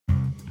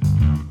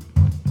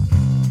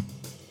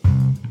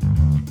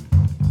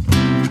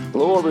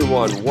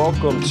everyone.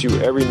 Welcome to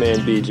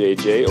Everyman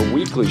BJJ, a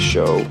weekly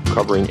show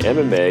covering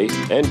MMA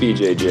and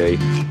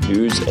BJJ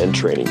news and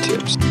training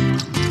tips.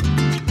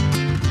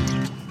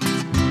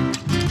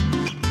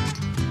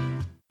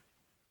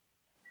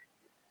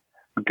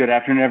 Good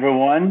afternoon,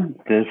 everyone.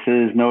 This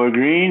is Noah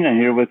Green. I'm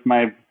here with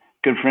my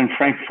good friend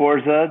Frank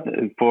Forza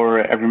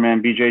for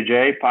Everyman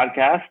BJJ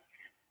podcast.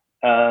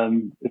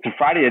 It's a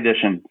Friday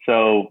edition,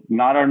 so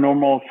not our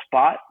normal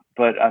spot,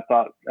 but I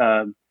thought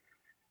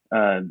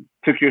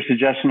took your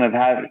suggestion of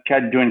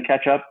doing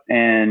catch up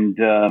and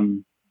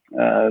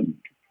go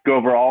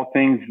over all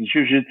things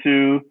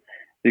jiu-jitsu,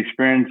 the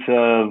experience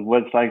of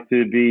what it's like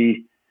to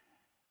be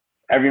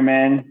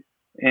everyman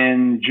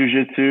in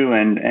jiu-jitsu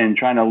and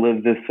trying to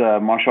live this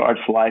martial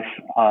arts life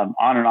on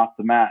and off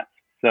the mat.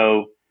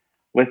 So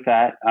with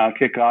that, I'll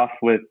kick off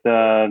with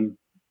you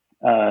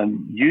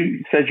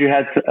said you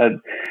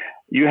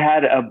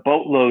had a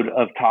boatload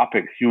of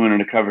topics you wanted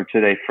to cover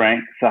today,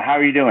 Frank. So how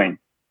are you doing?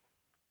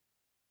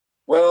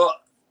 Well,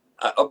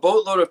 a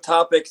boatload of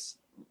topics,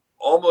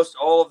 almost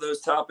all of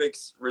those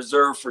topics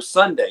reserved for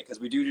Sunday,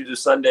 because we do the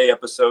Sunday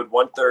episode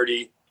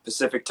 1:30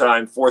 Pacific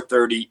time,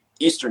 4:30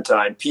 Eastern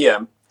time,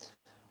 PM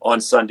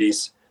on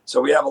Sundays. So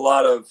we have a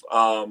lot of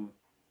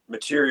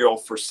material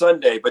for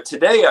Sunday. But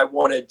today I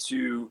wanted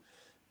to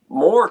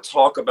more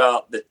talk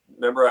about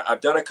remember,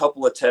 I've done a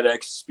couple of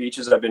TEDx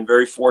speeches. I've been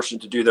very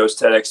fortunate to do those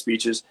TEDx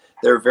speeches.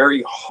 They're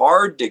very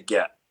hard to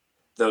get,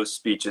 those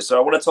speeches. So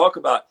I want to talk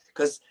about,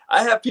 because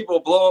I have people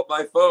blow up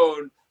my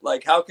phone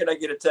like, how can I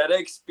get a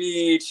TEDx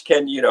speech?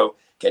 Can you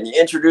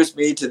introduce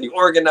me to the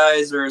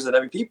organizers? And I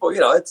mean, people,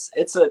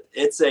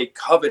 it's a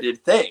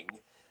coveted thing.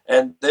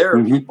 And there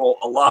are people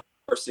a lot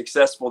more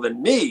successful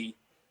than me,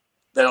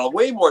 that are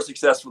way more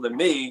successful than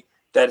me,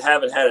 that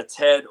haven't had a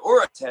TED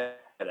or a TEDx,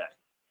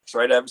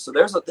 right? So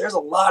there's a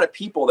lot of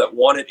people that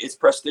want it. It's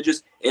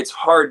prestigious. It's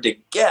hard to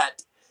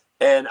get.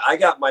 And I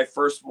got my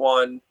first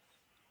one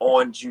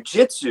on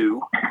jiu-jitsu,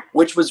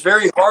 which was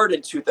very hard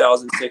in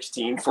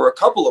 2016 for a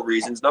couple of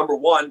reasons. Number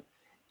one,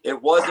 it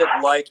wasn't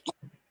like,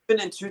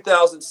 even in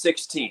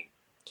 2016,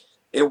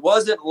 it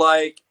wasn't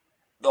like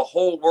the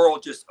whole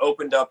world just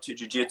opened up to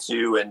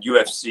jiu-jitsu and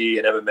UFC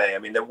and MMA. I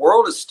mean, the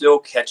world is still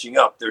catching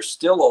up. There's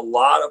still a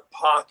lot of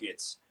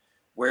pockets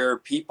where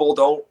people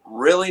don't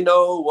really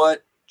know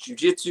what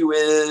jiu-jitsu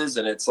is.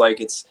 And it's like,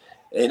 it's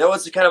a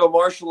kind of a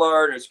martial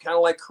art. It's kind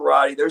of like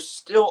karate. There's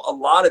still a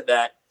lot of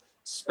that,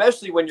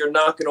 especially when you're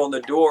knocking on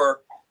the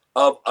door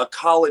of a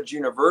college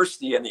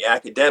university and the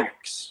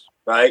academics,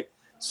 right?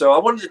 So I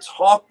wanted to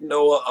talk,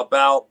 Noah,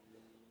 about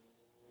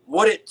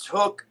what it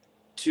took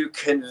to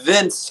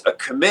convince a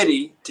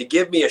committee to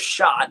give me a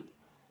shot.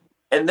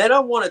 And then I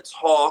want to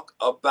talk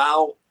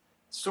about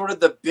sort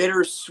of the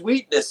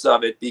bittersweetness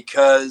of it,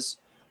 because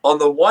on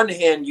the one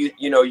hand,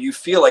 you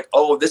feel like,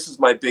 oh, this is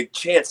my big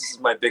chance. This is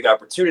my big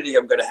opportunity.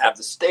 I'm going to have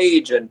the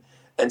stage and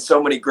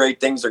so many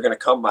great things are going to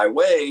come my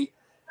way.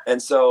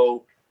 And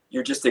so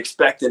you're just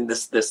expecting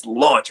this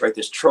launch, right?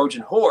 This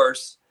Trojan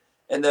horse.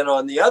 And then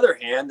on the other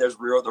hand, there's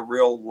the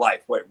real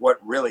life, what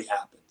really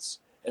happens.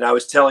 And I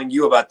was telling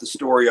you about the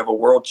story of a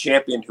world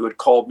champion who had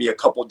called me a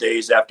couple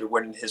days after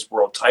winning his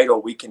world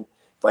title. If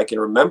I can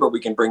remember, we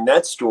can bring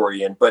that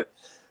story in. But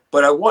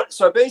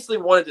I basically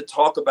wanted to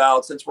talk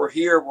about, since we're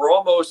here,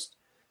 we're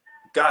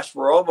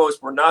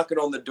knocking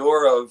on the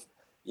door of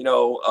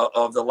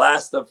the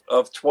last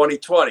of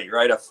 2020,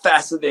 right? A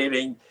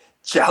fascinating,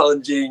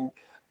 challenging,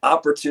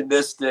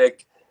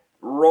 opportunistic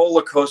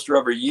roller coaster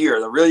of a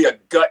year. Really a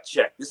gut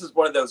check. This is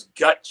one of those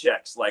gut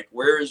checks. Like,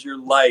 where is your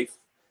life?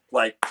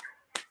 Like,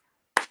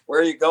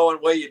 where are you going?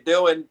 What are you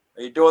doing?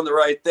 Are you doing the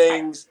right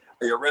things?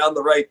 Are you around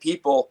the right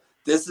people?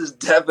 This is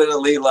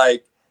definitely the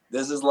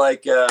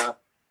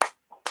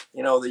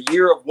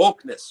year of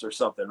wokeness or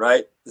something,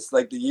 right? It's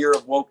like the year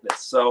of wokeness.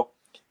 So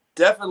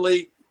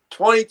definitely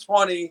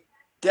 2020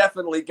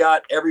 definitely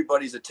got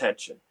everybody's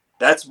attention.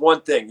 That's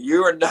one thing.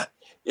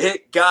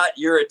 It got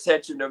your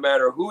attention no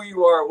matter who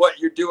you are, what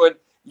you're doing.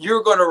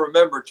 You're going to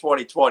remember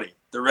 2020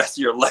 the rest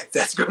of your life.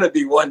 That's going to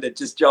be one that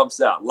just jumps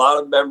out. A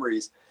lot of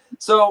memories.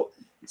 So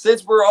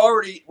since we're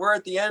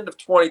at the end of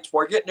 2020,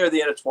 we're getting near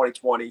the end of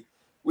 2020,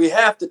 we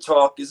have to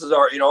talk. This is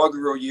our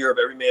inaugural year of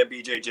Everyman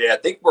BJJ. I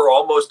think we're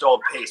almost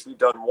on pace. We've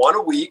done one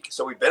a week,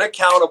 so we've been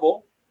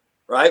accountable,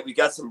 right? We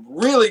got some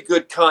really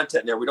good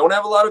content there. We don't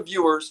have a lot of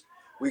viewers.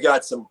 We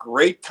got some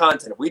great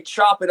content. If we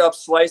chop it up,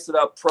 slice it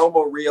up,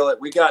 promo reel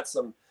it, we got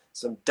some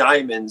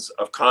diamonds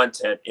of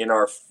content in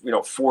our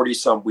 40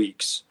 some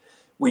weeks.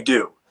 We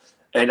do.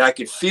 And I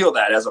could feel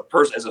that as a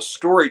person, as a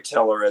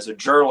storyteller, as a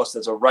journalist,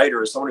 as a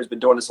writer, as someone who's been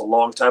doing this a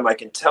long time. I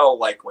can tell,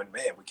 like, when,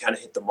 man, we kind of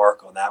hit the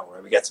mark on that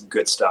one. We got some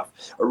good stuff,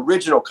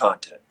 original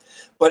content.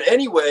 But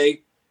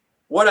anyway,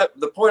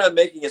 the point I'm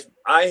making is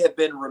I have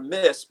been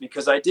remiss,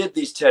 because I did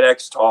these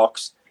TEDx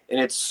talks, and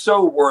it's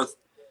so worth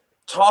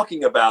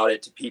talking about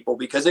it to people,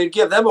 because they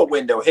give them a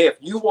window. Hey, if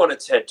you want a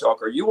TED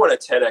talk or you want a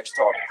TEDx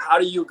talk, how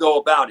do you go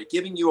about it?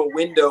 Giving you a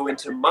window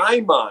into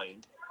my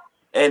mind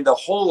and the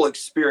whole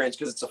experience,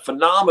 because it's a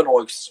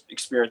phenomenal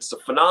experience.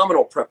 It's a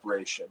phenomenal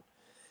preparation.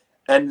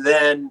 and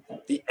then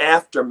the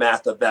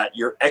aftermath of that,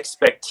 your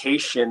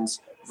expectations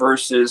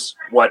versus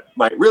what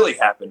might really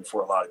happen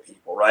for a lot of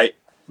people, right?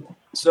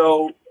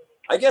 So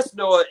I guess,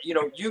 Noah, you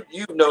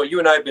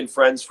and I have been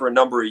friends for a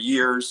number of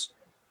years.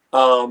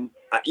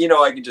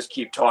 I can just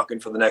keep talking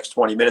for the next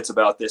 20 minutes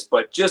about this,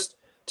 but just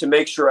to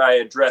make sure I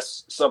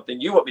address something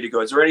you want me to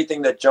go, is there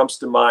anything that jumps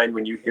to mind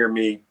when you hear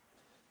me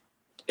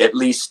at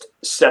least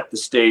set the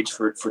stage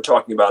for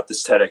talking about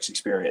this TEDx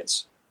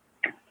experience?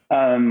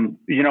 I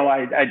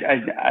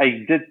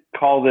did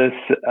call this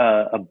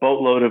a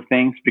boatload of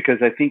things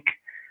because I think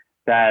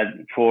that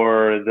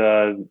for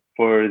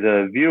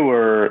the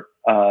viewer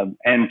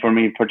and for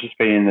me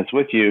participating in this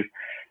with you,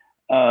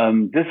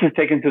 this is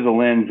taken through the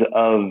lens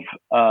of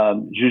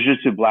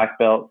Jiu-Jitsu black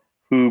belt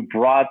who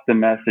brought the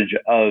message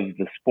of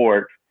the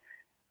sport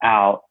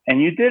out,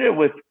 and you did it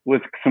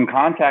with some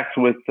contacts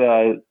with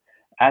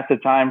at the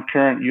time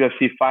current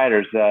UFC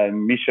fighters,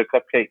 Misha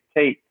Cupcake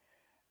Tate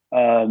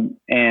and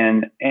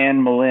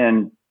Anne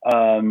Malin.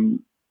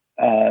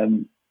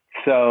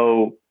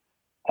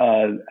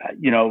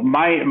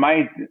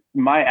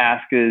 My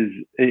ask is,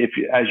 if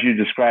as you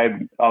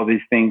describe all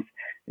these things,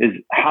 is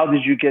how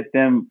did you get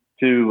them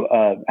to?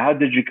 How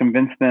did you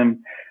convince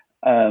them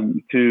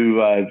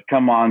to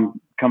come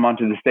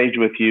onto the stage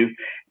with you?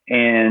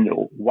 And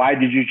why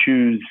did you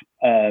choose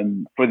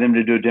for them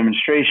to do a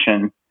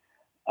demonstration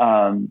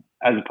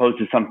as opposed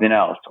to something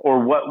else? Or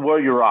what were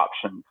your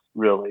options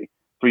really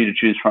for you to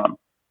choose from?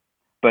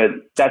 But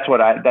that's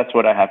what I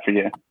have for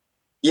you.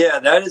 Yeah,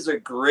 that is a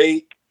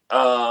great.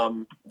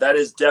 That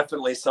is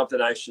definitely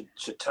something I should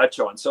touch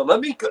on. So let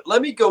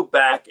me go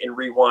back and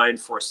rewind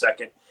for a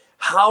second.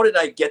 How did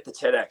I get the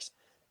TEDx?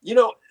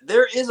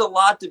 There is a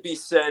lot to be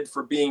said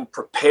for being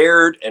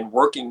prepared and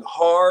working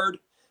hard.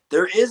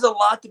 There is a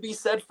lot to be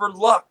said for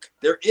luck.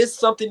 There is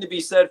something to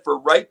be said for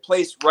right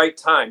place, right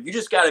time. You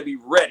just got to be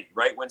ready,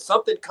 right? When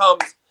something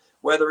comes,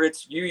 whether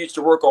it's you used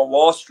to work on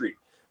Wall Street,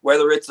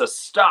 whether it's a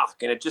stock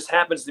and it just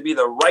happens to be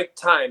the right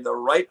time, the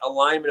right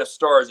alignment of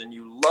stars, and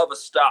you love a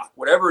stock,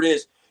 whatever it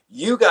is,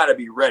 you got to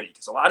be ready,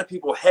 because a lot of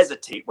people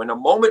hesitate. When a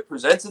moment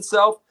presents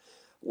itself,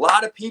 a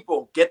lot of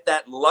people get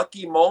that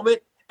lucky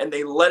moment and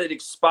they let it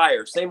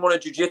expire. Same one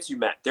in jiu-jitsu,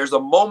 Matt. There's a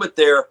moment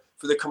there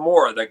for the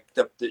Kimura.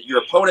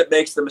 Your opponent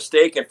makes the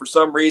mistake and for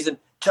some reason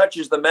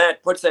touches the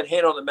mat, puts that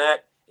hand on the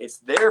mat. It's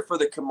there for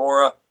the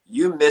Kimura.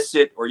 You miss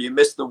it, or you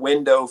miss the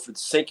window for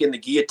sinking the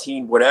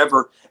guillotine,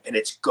 whatever, and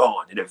it's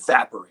gone. It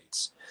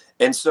evaporates.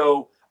 And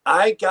so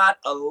I got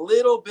a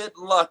little bit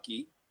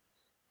lucky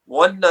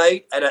one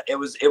night it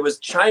was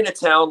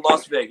Chinatown,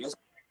 Las Vegas.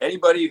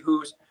 Anybody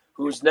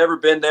who's never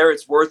been there,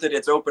 it's worth it.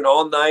 It's open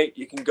all night.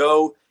 You can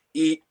go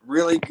eat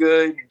really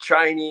good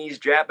Chinese,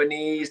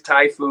 Japanese,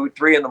 Thai food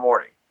 3 a.m.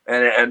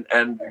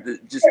 And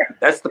just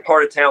that's the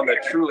part of town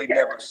that truly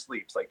never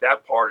sleeps. Like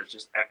that part is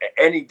just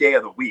any day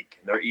of the week,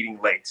 and they're eating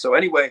late. So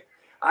anyway,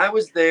 I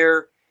was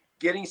there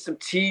getting some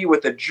tea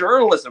with a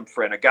journalism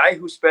friend, a guy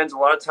who spends a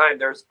lot of time.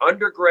 There's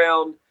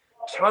underground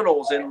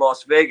tunnels in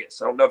Las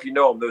Vegas. I don't know if you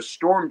know them, those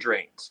storm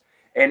drains.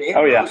 And in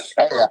those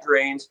storm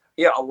drains,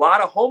 a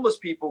lot of homeless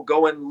people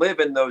go and live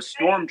in those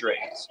storm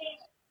drains.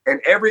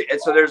 And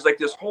so there's like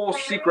this whole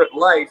secret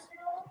life,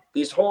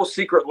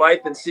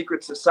 and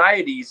secret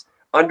societies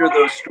under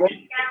those storm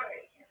drains.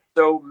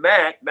 So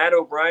Matt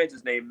O'Brien's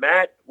his name.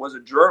 Matt was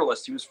a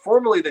journalist. He was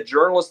formerly the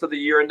journalist of the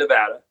year in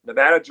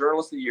Nevada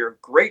Journalist of the Year,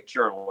 great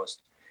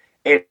journalist.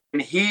 And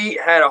he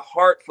had a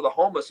heart for the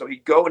homeless. So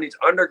he'd go in these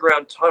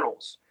underground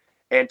tunnels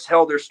and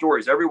tell their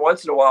stories. Every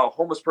once in a while, a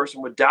homeless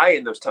person would die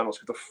in those tunnels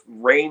because the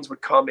rains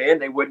would come in.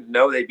 They wouldn't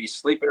know, they'd be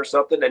sleeping or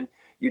something, and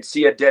you'd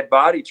see a dead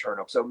body turn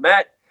up. So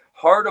Matt,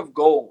 heart of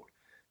gold,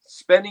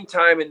 spending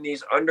time in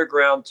these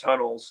underground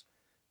tunnels,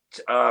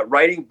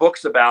 writing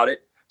books about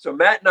it. So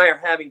Matt and I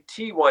are having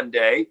tea one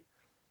day,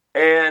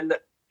 and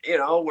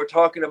we're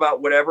talking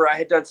about whatever. I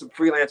had done some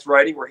freelance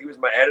writing where he was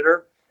my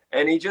editor,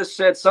 and he just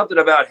said something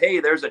about, hey,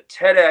 there's a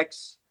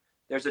TEDx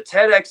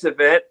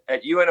event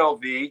at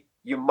UNLV.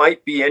 You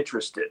might be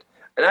interested.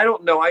 And I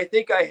don't know, I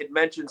think I had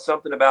mentioned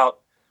something about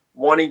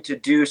wanting to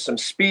do some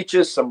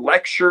speeches, some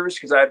lectures,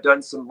 because I've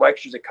done some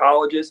lectures at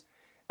colleges.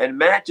 And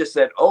Matt just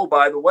said, oh,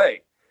 by the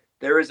way,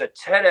 there is a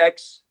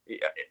TEDx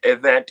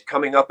event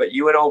coming up at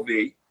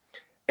UNLV.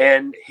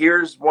 And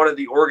here's one of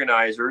the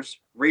organizers.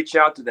 Reach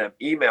out to them,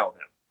 email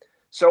them.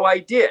 So I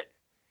did.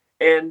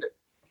 And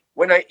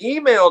when I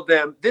emailed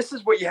them, this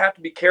is what you have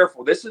to be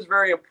careful. This is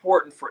very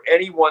important for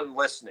anyone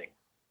listening.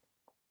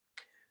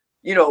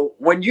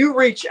 When you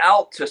reach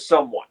out to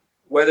someone,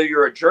 whether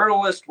you're a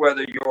journalist,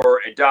 whether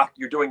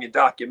you're doing a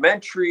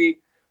documentary,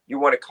 you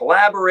want to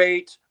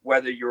collaborate,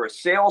 whether you're a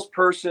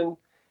salesperson,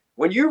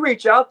 when you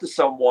reach out to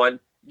someone,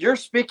 you're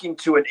speaking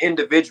to an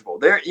individual.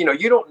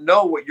 You don't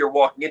know what you're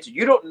walking into.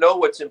 You don't know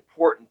what's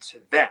important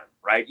to them,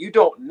 right? You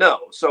don't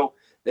know. So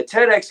the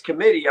TEDx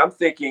committee, I'm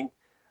thinking,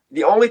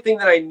 the only thing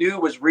that I knew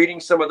was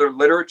reading some of their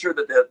literature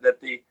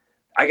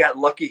I got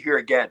lucky here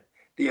again.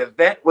 The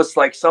event was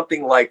like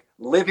something like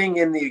living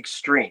in the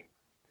extreme.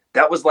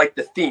 That was like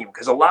the theme,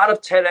 because a lot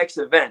of TEDx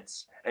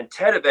events and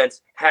TED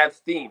events have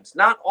themes.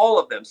 Not all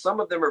of them. Some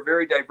of them are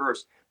very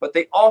diverse, but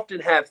they often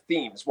have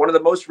themes. One of the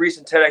most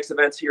recent TEDx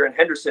events here in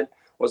Henderson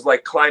was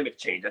like climate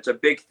change. That's a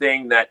big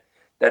thing that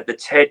the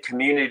TED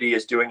community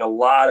is doing, a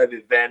lot of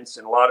events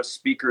and a lot of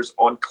speakers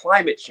on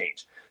climate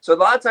change. So a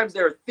lot of times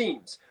there are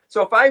themes.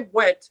 So if I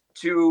went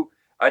to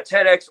a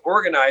TEDx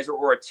organizer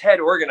or a TED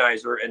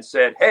organizer and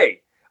said,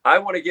 hey, I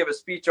want to give a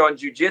speech on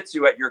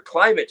jiu-jitsu at your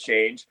climate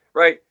change,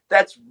 right?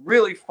 That's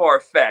really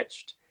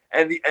far-fetched.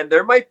 And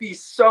there might be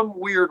some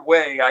weird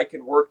way I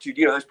can work to,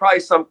 there's probably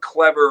some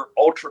clever,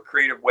 ultra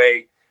creative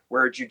way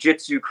where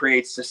jiu-jitsu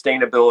creates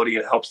sustainability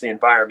and helps the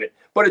environment.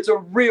 But it's a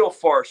real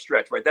far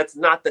stretch, right? That's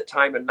not the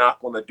time to knock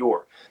on the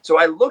door. So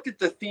I looked at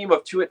the theme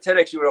of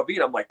TEDx UNLV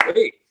and I'm like,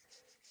 wait,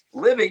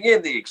 living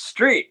in the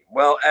extreme.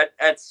 Well,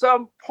 at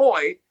some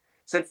point,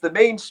 since the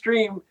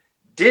mainstream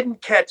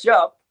didn't catch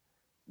up,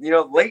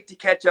 late to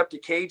catch up to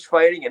cage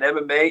fighting and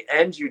MMA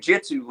and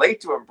jiu-jitsu,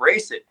 late to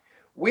embrace it,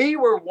 we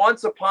were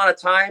once upon a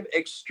time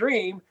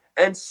extreme,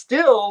 and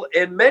still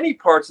in many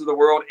parts of the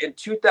world in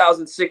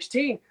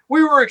 2016,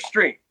 we were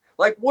extreme.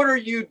 Like, what are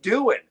you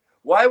doing?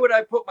 Why would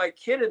I put my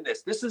kid in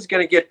this? This is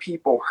going to get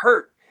people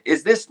hurt.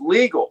 Is this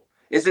legal?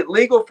 Is it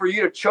legal for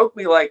you to choke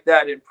me like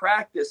that in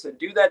practice and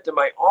do that to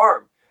my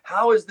arm?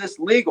 How is this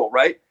legal,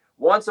 right?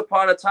 Once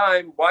upon a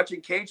time,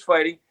 watching cage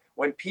fighting,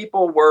 when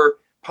people were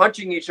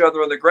punching each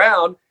other on the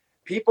ground,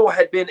 people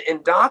had been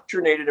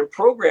indoctrinated and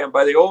programmed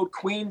by the old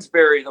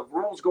Queensberry, the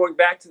rules going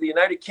back to the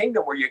United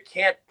Kingdom, where you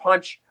can't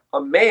punch a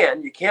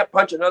man, you can't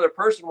punch another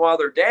person while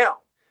they're down,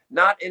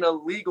 not in a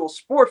legal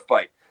sport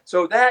fight.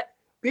 So that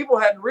people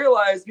hadn't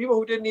realized, people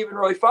who didn't even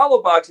really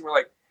follow boxing were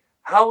like,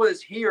 how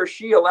is he or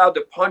she allowed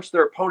to punch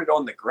their opponent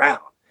on the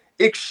ground?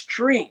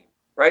 Extreme,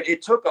 right?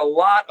 It took a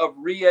lot of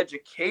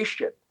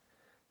re-education.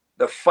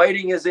 The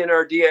fighting is in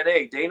our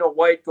DNA. Dana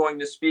White going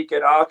to speak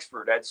at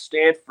Oxford, at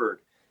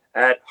Stanford,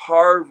 at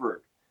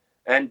Harvard,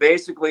 and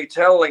basically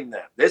telling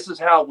them, this is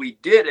how we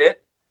did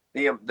it,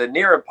 the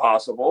near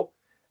impossible.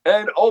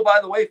 And oh, by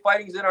the way,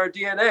 fighting's in our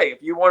DNA.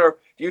 If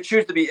you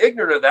choose to be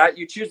ignorant of that,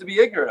 you choose to be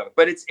ignorant of it.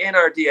 But it's in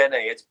our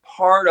DNA. It's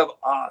part of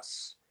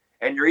us.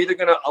 And you're either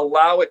going to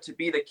allow it to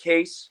be the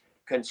case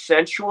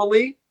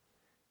consensually,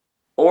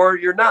 or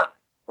you're not,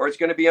 or it's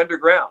going to be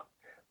underground.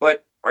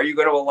 But are you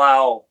going to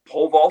allow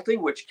pole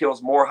vaulting, which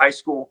kills more high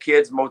school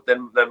kids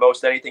than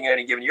most anything in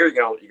any given year?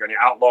 You're going to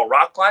outlaw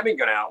rock climbing,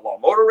 you're going to outlaw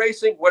motor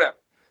racing, whatever.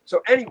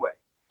 So anyway,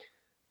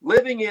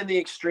 living in the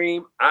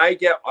extreme, I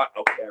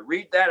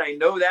read that, I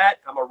know that,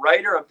 I'm a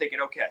writer, I'm thinking,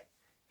 okay,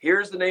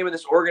 here's the name of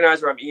this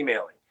organizer I'm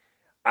emailing.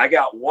 I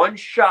got one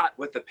shot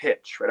with the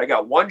pitch, right? I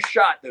got one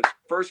shot, those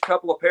first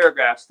couple of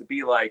paragraphs, to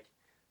be like,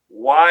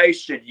 why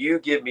should you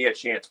give me a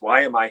chance?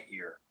 Why am I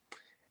here?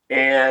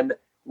 And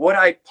what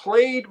I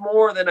played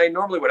more than I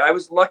normally would, I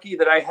was lucky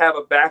that I have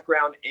a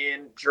background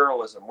in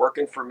journalism,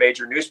 working for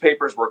major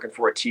newspapers, working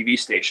for a TV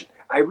station.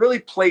 I really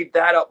played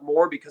that up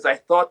more because I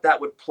thought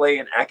that would play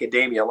in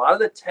academia. A lot of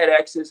the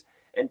TEDx's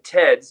and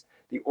TEDs,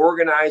 the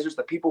organizers,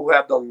 the people who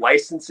have the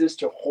licenses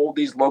to hold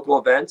these local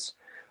events,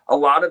 a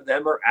lot of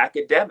them are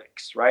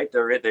academics, right?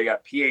 They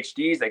got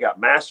PhDs, they got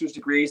master's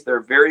degrees.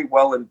 They're very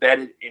well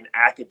embedded in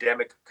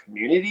academic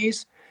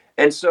communities.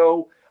 And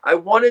so I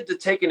wanted to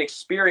take an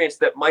experience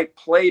that might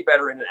play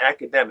better in an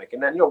academic.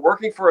 And then,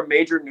 working for a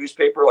major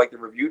newspaper like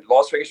the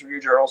Las Vegas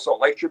Review-Journal,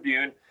 Salt Lake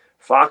Tribune,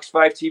 Fox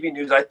 5 TV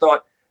News, I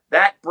thought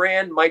that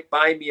brand might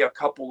buy me a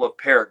couple of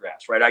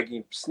paragraphs, right? I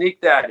can sneak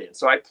that in.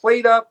 So I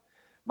played up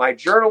my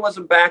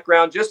journalism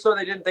background just so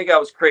they didn't think I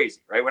was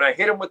crazy, right? When I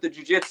hit them with the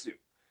jiu-jitsu,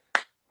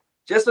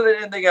 just so they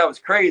didn't think I was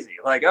crazy.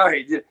 Like, all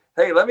right,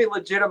 hey, let me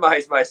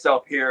legitimize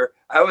myself here.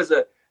 I was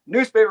a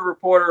newspaper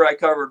reporter. I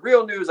covered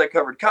real news. I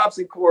covered cops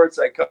in courts.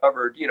 I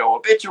covered,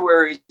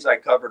 obituaries. I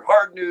covered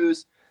hard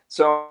news.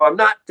 So I'm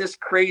not this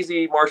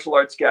crazy martial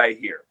arts guy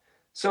here.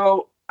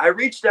 So I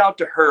reached out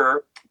to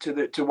her,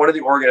 to one of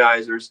the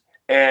organizers,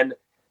 and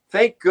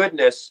thank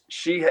goodness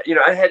she had,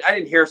 I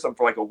didn't hear something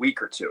for like a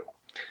week or two.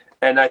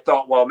 And I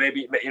thought, well,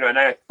 maybe, and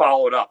I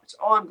followed up. It's,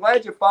 I'm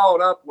glad you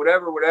followed up,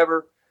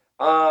 whatever.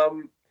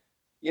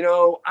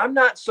 I'm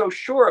not so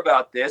sure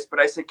about this, but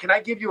I said, can I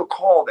give you a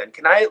call then?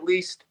 Can I at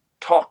least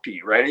talk to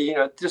you, right?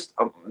 Just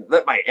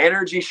let my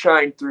energy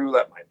shine through,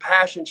 let my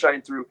passion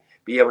shine through,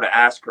 be able to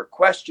ask her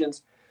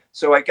questions.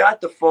 So I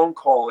got the phone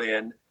call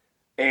in,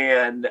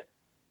 and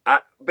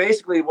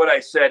basically what I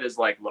said is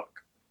like,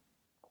 look,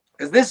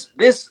 because this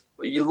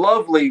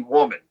lovely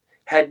woman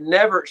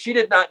she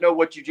did not know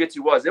what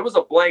jiu-jitsu was. It was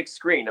a blank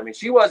screen. I mean,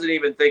 she wasn't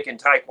even thinking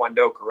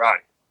Taekwondo,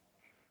 karate.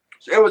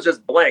 So it was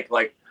just blank,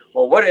 like,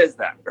 well, what is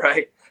that,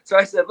 right? So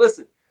I said,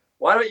 listen,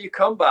 why don't you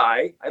come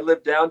by? I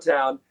live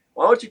downtown.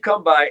 Why don't you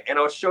come by and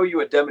I'll show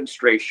you a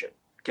demonstration,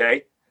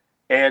 okay?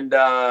 And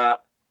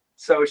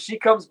so she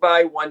comes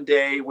by one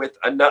day with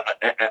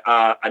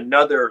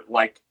another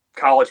like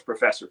college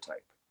professor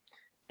type.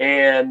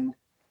 And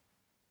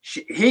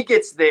he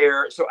gets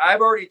there. So I've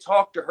already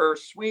talked to her,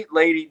 sweet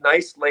lady,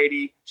 nice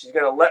lady. She's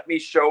going to let me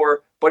show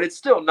her, but it's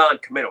still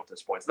non-committal at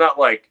this point. It's not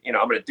like, I'm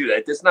going to do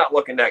that. It's not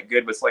looking that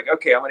good, but it's like,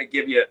 okay, I'm going to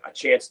give you a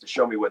chance to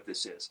show me what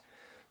this is.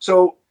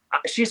 So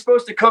she's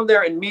supposed to come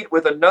there and meet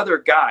with another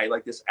guy,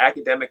 like this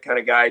academic kind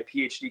of guy,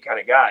 PhD kind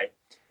of guy.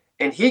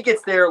 And he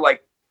gets there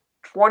like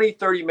 20,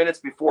 30 minutes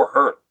before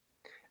her.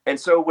 And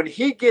so when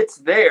he gets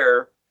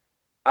there,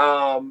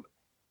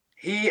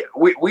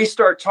 we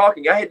start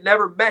talking. I had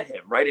never met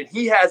him, right? And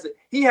he has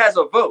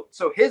a vote.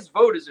 So his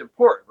vote is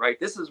important, right?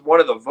 This is one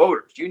of the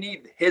voters. You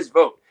need his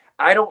vote.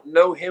 I don't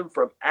know him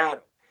from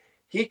Adam.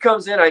 He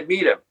comes in, I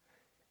meet him,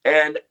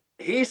 and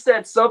he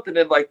said something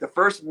in like the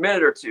first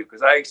minute or two,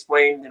 because I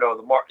explained,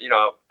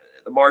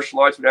 the martial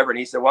arts, whatever. And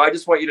he said, well, I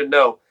just want you to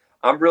know,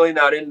 I'm really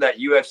not into that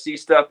UFC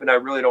stuff, and I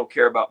really don't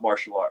care about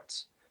martial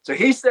arts. So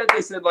he said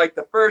this in like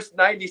the first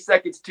 90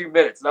 seconds, 2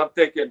 minutes. And I'm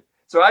thinking,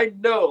 so I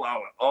know,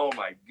 oh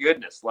my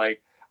goodness,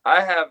 like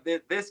I have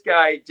this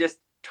guy just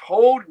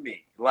told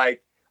me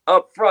like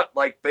up front,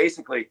 like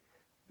basically,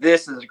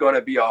 this is going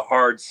to be a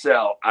hard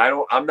sell.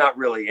 I'm not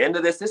really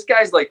into this. This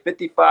guy's like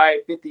 55,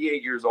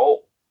 58 years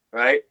old,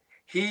 right?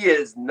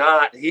 He's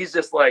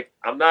just like,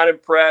 I'm not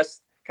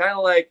impressed. Kind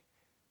of like,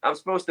 I'm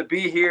supposed to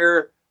be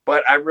here,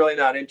 but I'm really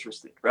not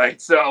interested, right?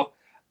 So,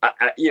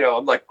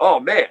 I'm like, oh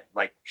man,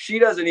 like she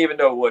doesn't even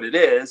know what it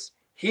is.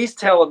 He's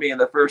telling me in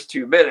the first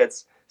 2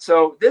 minutes.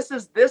 So this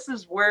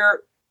is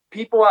where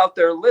people out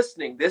there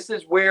listening, this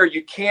is where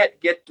you can't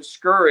get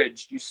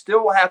discouraged. You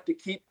still have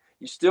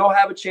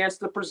a chance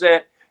to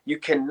present. You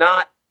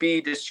cannot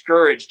be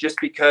discouraged just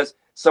because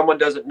someone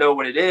doesn't know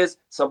what it is.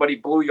 Somebody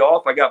blew you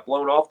off. I got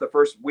blown off the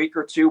first week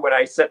or two when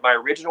I sent my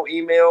original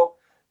email.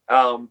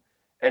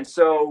 And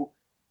so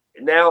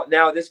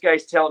now this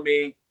guy's telling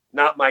me,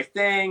 not my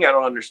thing. I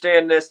don't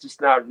understand this.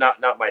 Just not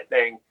my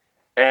thing.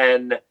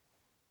 And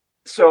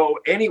so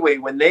anyway,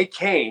 when they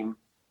came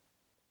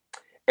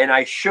and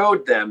I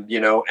showed them,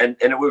 and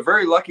it was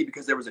very lucky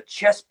because there was a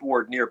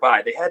chessboard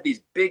nearby. They had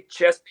these big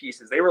chess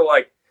pieces. They were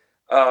like,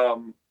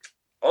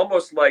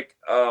 almost like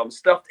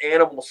stuffed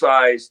animal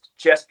sized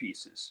chess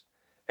pieces.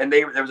 And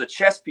there was a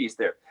chess piece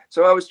there.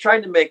 So I was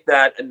trying to make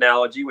that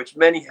analogy, which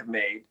many have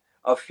made,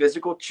 of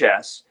physical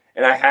chess.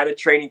 And I had a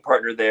training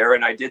partner there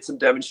and I did some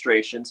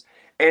demonstrations.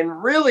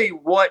 And really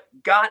what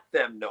got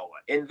them, Noah,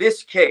 in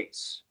this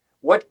case,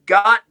 what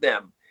got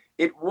them,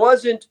 it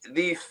wasn't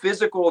the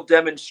physical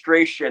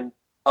demonstration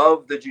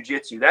of the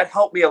jiu-jitsu. That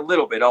helped me a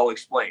little bit. I'll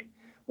explain.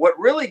 What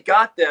really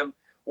got them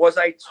was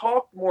I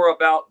talked more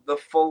about the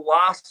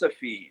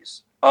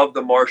philosophies of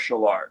the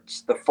martial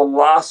arts, the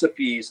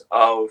philosophies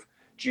of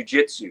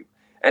jiu-jitsu,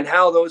 and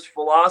how those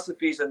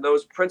philosophies and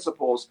those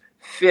principles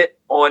fit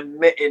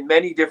in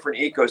many different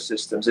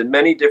ecosystems, in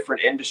many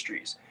different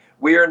industries.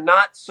 We are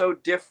not so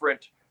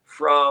different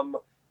from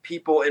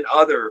people in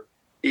other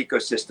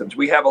ecosystems.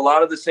 We have a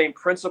lot of the same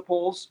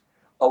principles,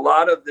 a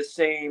lot of the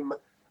same,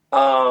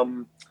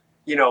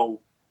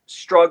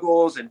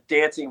 struggles and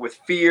dancing with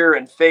fear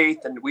and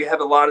faith, and we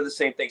have a lot of the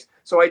same things.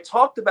 So I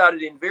talked about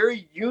it in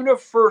very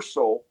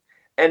universal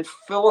and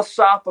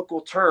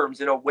philosophical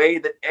terms in a way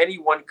that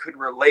anyone could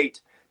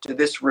relate to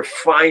this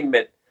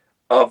refinement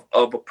of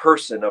a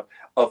person,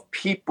 of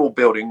people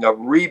building, of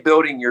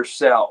rebuilding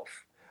yourself,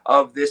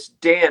 of this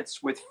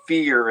dance with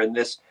fear and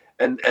this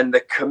and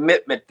the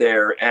commitment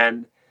there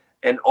and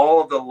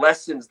all of the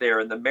lessons there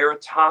and the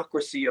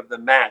meritocracy of the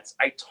mats.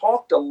 I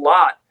talked a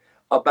lot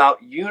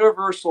about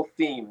universal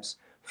themes,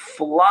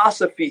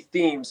 philosophy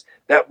themes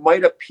that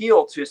might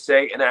appeal to,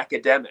 say, an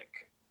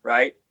academic,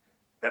 right?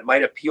 That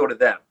might appeal to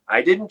them.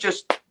 I didn't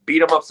just beat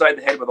them upside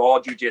the head with all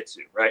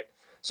jiu-jitsu, right?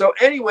 So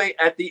anyway,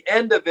 at the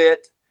end of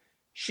it,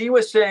 she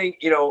was saying,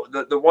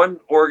 the one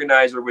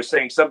organizer was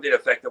saying something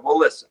effective. Well,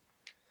 listen,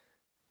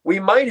 we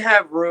might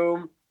have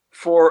room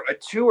for a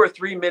 2 or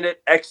 3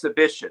 minute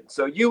exhibition.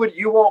 So you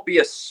won't be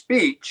a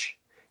speech,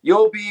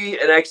 you'll be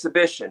an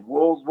exhibition.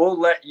 We'll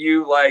let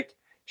you like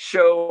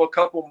show a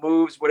couple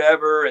moves,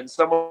 whatever, and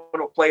someone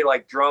will play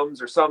like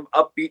drums or some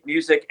upbeat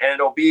music, and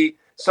it'll be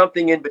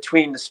something in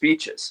between the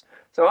speeches.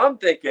 So I'm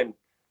thinking,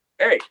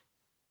 hey,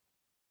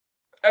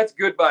 that's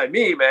good by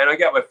me, man. I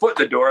got my foot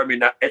in the door. I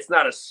mean, it's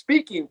not a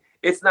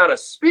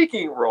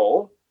speaking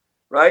role,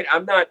 right?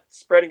 I'm not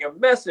spreading a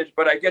message,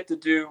 but I get to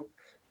do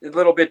a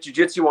little bit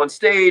jiu-jitsu on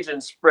stage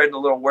and spread a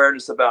little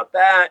awareness about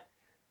that.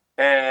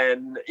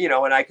 And,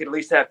 and I could at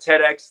least have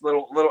TEDx,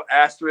 little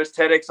asterisk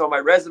TEDx on my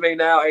resume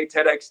now, a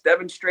TEDx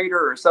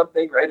demonstrator or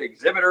something, right?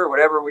 Exhibitor,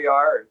 whatever we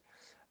are.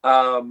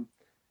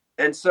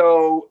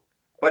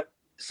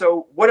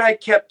 So what I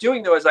kept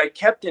doing though, is I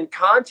kept in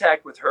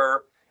contact with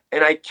her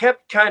and I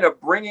kept kind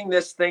of bringing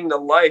this thing to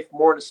life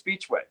more in a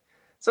speech way.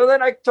 So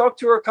then I talked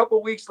to her a couple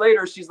of weeks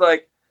later. She's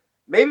like,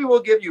 maybe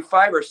we'll give you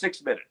 5 or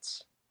 6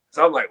 minutes.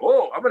 So I'm like,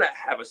 whoa, I'm going to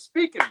have a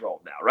speaking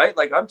role now, right?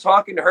 Like I'm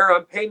talking to her,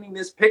 I'm painting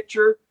this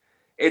picture.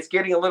 It's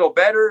getting a little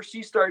better.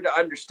 She's starting to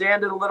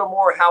understand it a little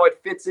more, how it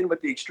fits in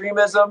with the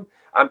extremism.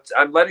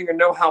 I'm letting her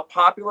know how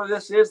popular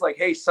this is. Like,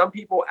 hey, some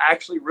people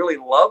actually really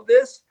love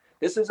this.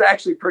 This is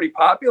actually pretty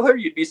popular.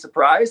 You'd be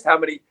surprised how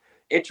many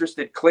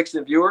interested clicks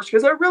and viewers,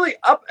 because they're really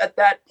up at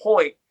that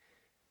point.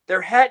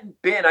 There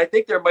hadn't been, I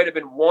think there might have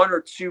been 1 or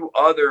 2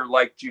 other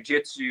like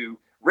jiu-jitsu.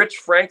 Rich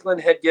Franklin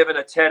had given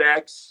a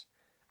TEDx.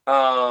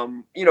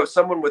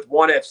 Someone with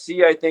ONE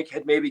FC, I think,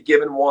 had maybe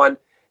given one.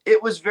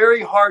 It was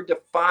very hard to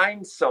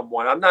find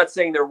someone. I'm not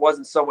saying there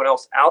wasn't someone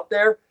else out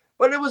there,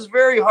 but it was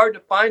very hard to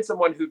find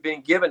someone who'd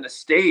been given the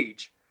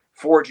stage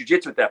for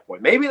jiu-jitsu at that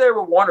point. Maybe there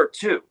were one or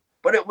two,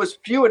 but it was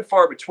few and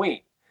far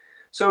between.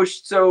 So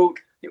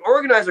the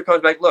organizer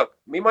comes back, look,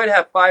 we might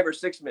have 5 or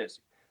 6 minutes.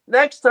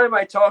 Next time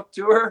I talk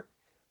to her,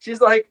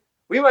 she's like,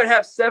 we might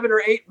have 7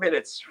 or 8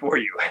 minutes for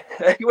you.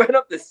 He went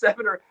up to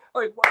 7 or,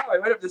 like, wow, I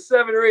went up to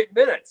 7 or 8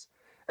 minutes.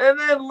 And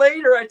then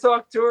later I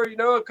talked to her,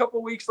 a couple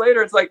of weeks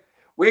later, it's like,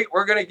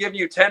 we're going to give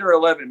you 10 or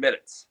 11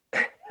 minutes.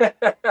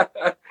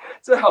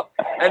 So,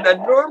 and a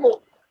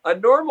normal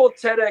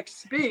TEDx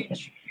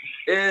speech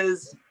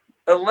is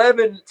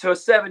 11 to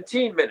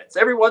 17 minutes.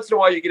 Every once in a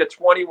while, you get a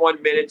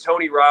 21-minute.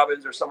 Tony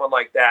Robbins or someone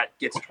like that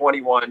gets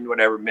 21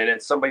 whatever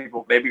minutes. Some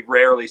people, maybe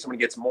rarely, someone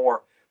gets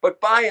more.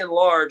 But by and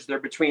large, they're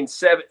between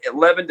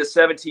 11 to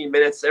 17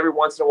 minutes. Every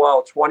once in a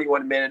while,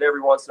 21 minute.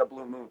 Every once in a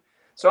blue moon.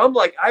 So I'm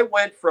like, I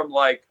went from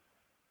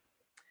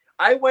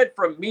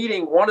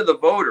meeting one of the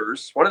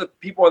voters, one of the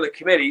people on the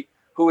committee,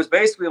 who was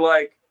basically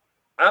like,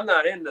 I'm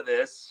not into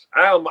this.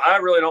 I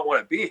really don't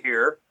want to be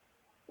here.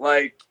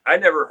 Like, I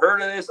never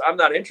heard of this. I'm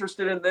not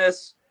interested in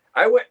this.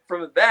 I went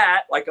from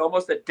that, like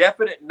almost a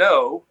definite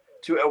no,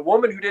 to a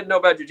woman who didn't know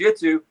about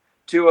jiu-jitsu,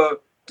 to a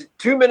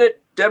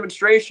 2-minute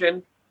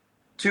demonstration,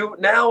 to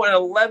now an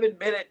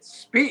 11-minute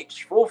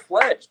speech,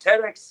 full-fledged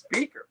TEDx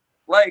speaker.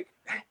 Like,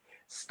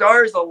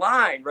 stars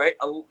align, right?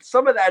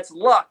 Some of that's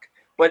luck,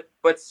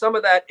 but some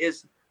of that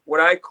is what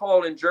I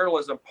call in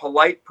journalism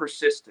polite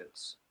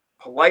persistence.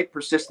 Polite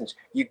persistence.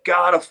 You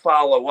got to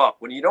follow up.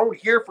 When you don't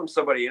hear from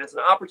somebody and it's an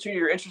opportunity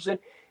you're interested in,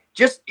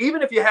 just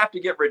even if you have to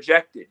get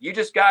rejected, you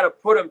just got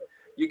to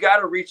you got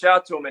to reach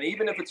out to them. And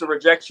even if it's a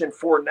rejection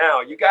for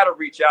now, you got to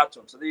reach out to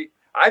them. So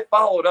I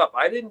followed up.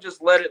 I didn't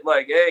just let it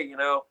like, hey,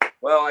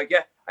 well,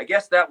 I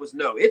guess that was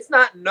no. It's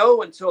not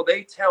no until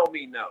they tell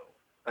me no.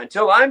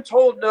 Until I'm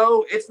told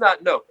no, it's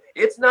not no.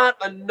 It's not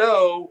a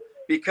no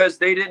because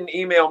they didn't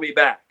email me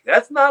back.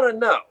 That's not a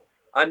no.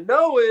 A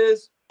no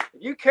is,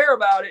 if you care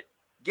about it,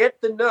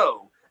 get the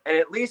no. And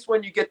at least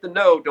when you get the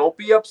no, don't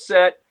be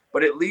upset,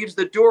 but it leaves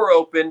the door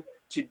open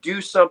to do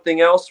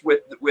something else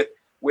with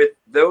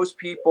those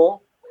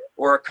people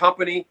or a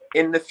company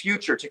in the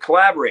future to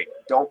collaborate.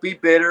 Don't be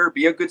bitter.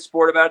 Be a good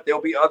sport about it.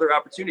 There'll be other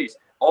opportunities.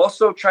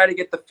 Also, try to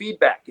get the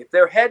feedback. If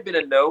there had been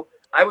a no,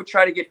 I would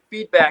try to get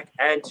feedback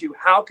and to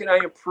how can I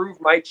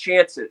improve my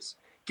chances?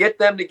 Get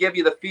them to give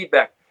you the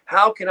feedback.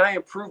 How can I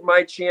improve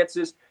my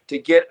chances to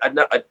get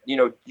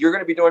you're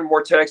going to be doing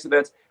more TEDx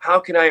events. How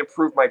can I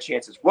improve my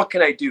chances? What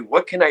can I do?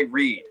 What can I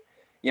read?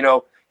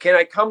 Can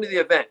I come to the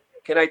event?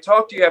 Can I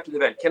talk to you after the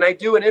event? Can I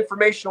do an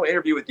informational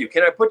interview with you?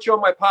 Can I put you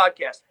on my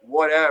podcast?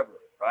 Whatever,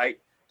 right?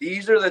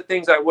 These are the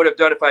things I would have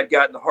done if I'd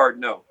gotten the hard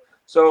no.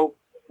 So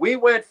we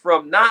went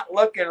from not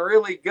looking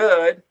really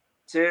good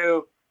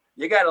to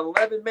you got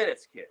 11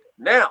 minutes, kid.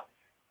 Now,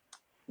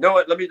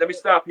 let me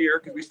stop here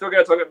because we still got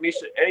to talk about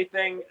Misha.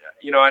 Anything,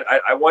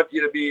 I want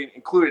you to be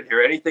included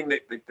here. Anything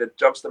that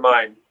jumps to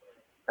mind.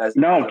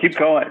 Keep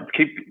going.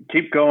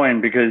 Keep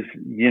going because,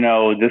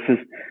 this is,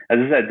 as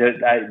I said,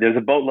 there's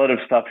a boatload of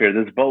stuff here.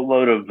 There's a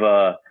boatload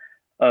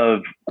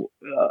of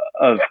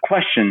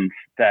questions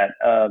that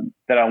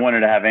I wanted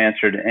to have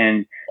answered,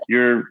 and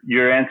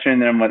you're answering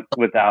them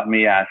without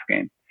me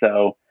asking.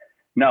 So,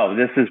 no,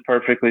 this is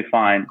perfectly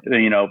fine.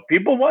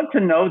 People want to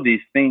know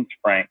these things,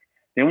 Frank.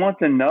 They want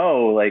to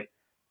know,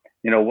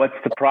 what's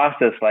the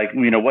process like?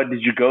 What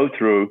did you go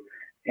through?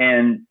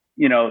 And,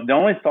 the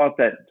only thought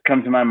that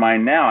comes to my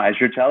mind now, as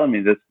you're telling me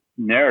this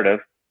narrative,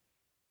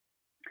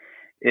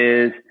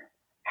 is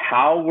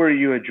how were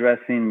you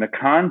addressing the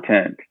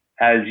content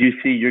as you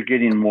see you're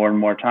getting more and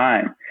more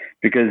time?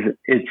 Because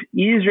it's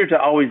easier to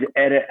always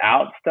edit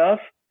out stuff.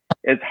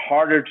 It's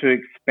harder to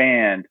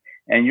expand.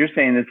 And you're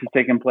saying this is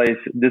taking place.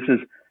 This is,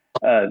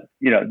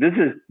 this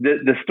is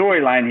the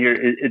storyline here.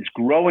 It's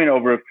growing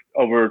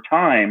over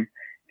time.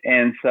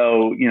 And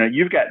so,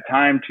 you've got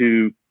time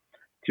to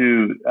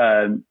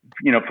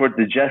for it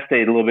to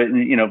gestate a little bit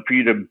and, for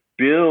you to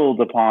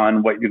build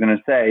upon what you're going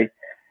to say.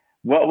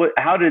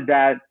 How did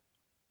that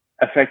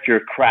affect your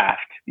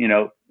craft,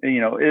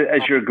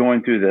 as you're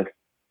going through this?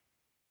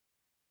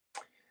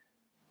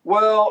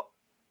 Well,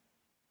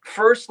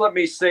 first, let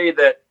me say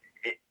that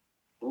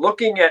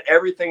looking at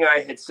everything I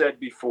had said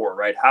before,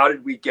 right? How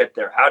did we get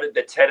there? How did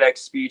the TEDx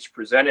speech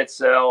present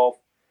itself?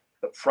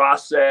 The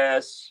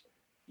process,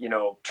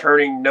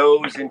 turning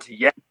no's into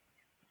yes,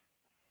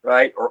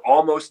 right? Or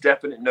almost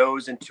definite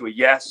no's into a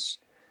yes.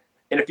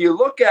 And if you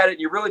look at it,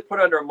 you really put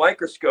it under a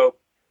microscope,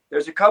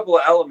 there's a couple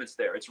of elements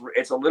there.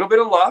 It's a little bit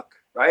of luck,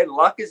 right?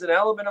 Luck is an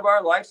element of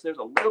our life. So there's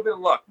a little bit of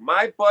luck.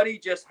 My buddy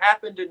just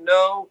happened to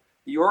know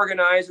the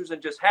organizers and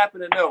just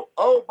happened to know,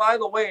 oh, by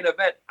the way, an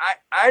event,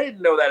 I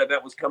didn't know that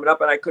event was coming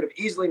up, and I could have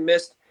easily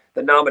missed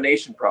the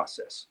nomination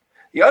process.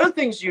 The other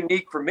thing's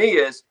unique for me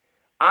is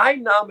I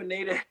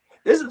nominated,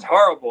 this is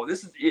horrible.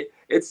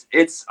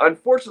 It's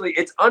unfortunately,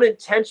 it's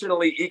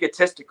unintentionally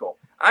egotistical.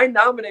 I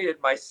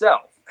nominated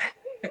myself.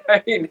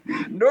 I mean,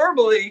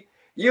 normally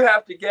You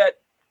have to get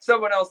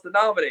someone else to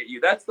nominate you.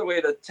 That's the way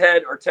the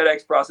TED or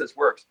TEDx process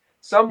works.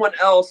 Someone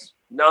else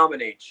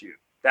nominates you.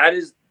 That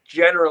is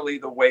generally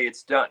the way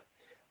it's done.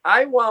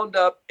 I wound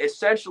up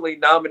essentially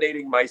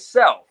nominating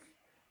myself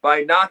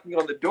by knocking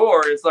on the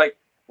door. And it's like,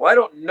 well, I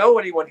don't know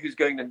anyone who's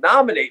going to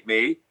nominate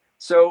me.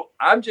 So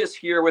I'm just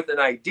here with an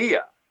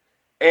idea.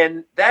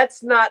 And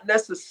that's not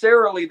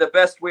necessarily the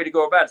best way to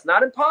go about it. It's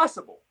not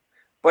impossible.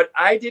 But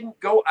I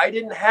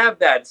didn't have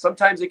that.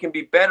 Sometimes it can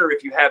be better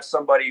if you have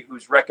somebody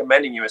who's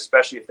recommending you,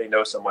 especially if they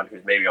know someone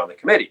who's maybe on the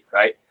committee,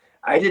 right?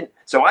 I didn't.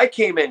 So I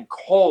came in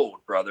cold,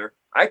 brother.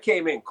 I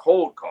came in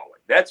cold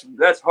calling. That's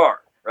hard,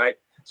 right?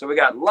 So we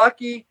got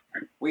lucky.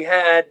 We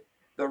had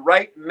the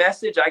right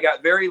message. I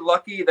got very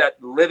lucky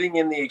that living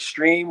in the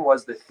extreme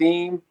was the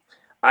theme.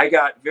 I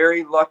got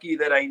very lucky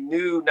that I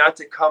knew not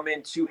to come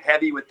in too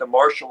heavy with the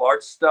martial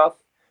arts stuff,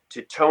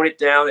 to tone it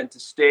down and to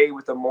stay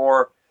with a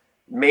more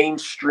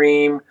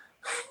mainstream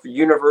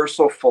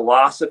universal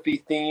philosophy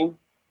theme.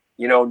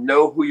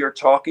 Know who you're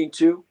talking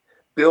to,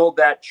 build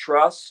that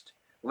trust,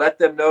 let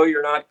them know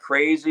you're not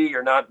crazy,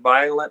 you're not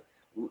violent,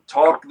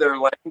 talk their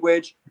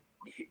language,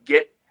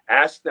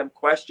 ask them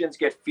questions,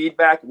 get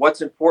feedback,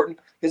 what's important.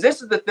 Because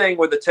this is the thing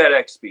with a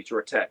TEDx speech or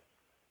a TED.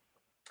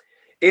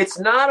 It's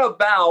not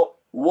about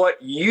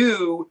what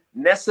you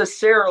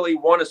necessarily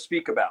want to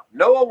speak about.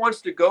 No one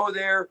wants to go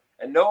there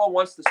and no one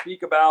wants to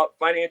speak about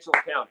financial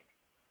accounting.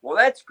 Well,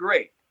 that's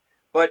great.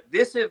 But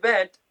this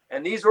event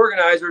and these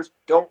organizers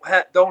don't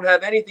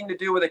have anything to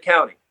do with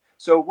accounting.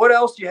 So what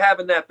else do you have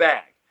in that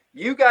bag?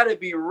 You got to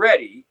be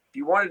ready. If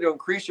you wanted to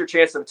increase your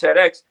chance of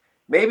TEDx,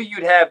 maybe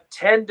you'd have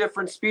 10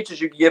 different speeches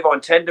you could give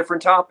on 10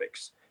 different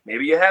topics.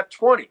 Maybe you have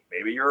 20.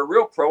 Maybe you're a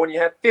real pro and you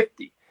have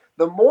 50.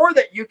 The more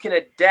that you can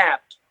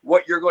adapt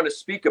what you're going to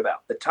speak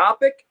about, the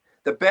topic,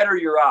 the better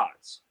your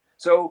odds.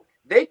 So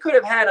they could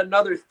have had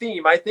another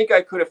theme. I think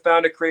I could have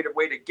found a creative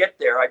way to get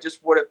there. I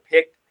just would have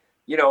picked,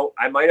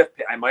 I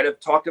might have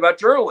talked about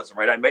journalism,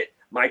 right?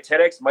 My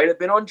TEDx might have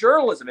been on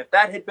journalism if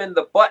that had been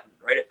the button,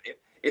 right?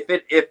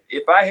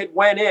 If I had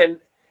went in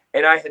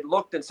and I had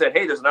looked and said,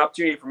 hey, there's an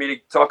opportunity for me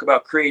to talk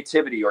about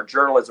creativity or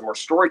journalism or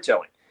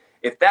storytelling.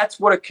 If that's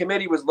what a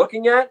committee was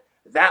looking at,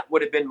 that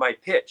would have been my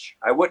pitch.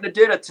 I wouldn't have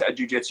did a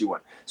jiu-jitsu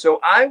one. So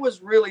I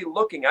was really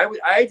looking.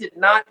 I did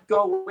not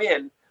go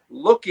in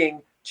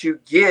looking to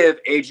give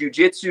a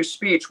jiu-jitsu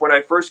speech when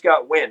I first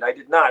got wind. I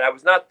did not. I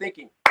was not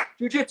thinking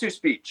jiu-jitsu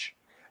speech.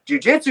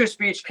 Jiu-jitsu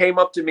speech came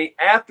up to me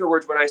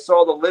afterwards when I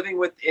saw the Living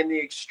Within the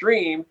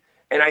Extreme,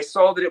 and I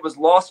saw that it was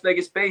Las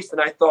Vegas based,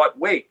 and I thought,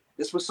 wait,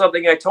 this was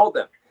something I told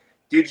them.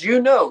 Did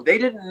you know? They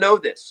didn't know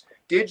this.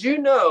 Did you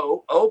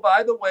know, oh,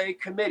 by the way,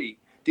 committee,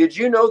 did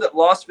you know that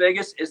Las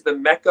Vegas is the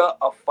mecca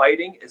of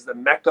fighting, is the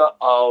mecca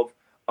of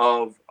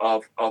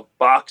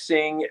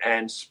boxing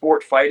and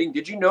sport fighting?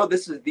 Did you know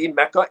this is the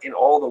mecca in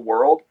all the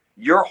world?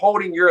 You're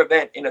holding your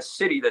event in a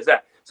city that's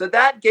that. So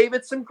that gave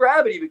it some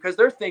gravity because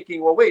they're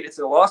thinking, well, wait, it's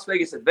a Las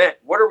Vegas event.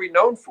 What are we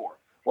known for?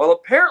 Well,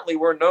 apparently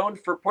we're known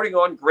for putting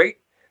on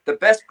the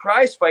best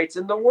prize fights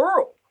in the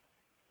world,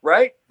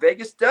 right?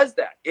 Vegas does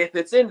that. If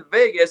it's in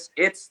Vegas,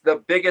 it's the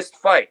biggest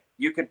fight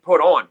you can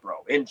put on, bro,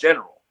 in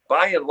general,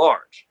 by and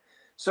large.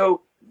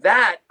 So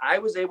that I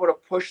was able to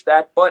push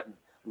that button.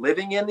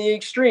 Living in the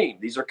extreme.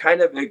 These are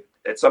kind of,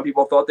 some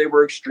people thought they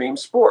were extreme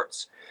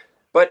sports.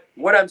 But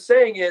what I'm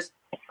saying is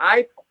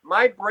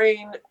my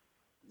brain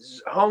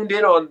honed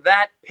in on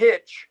that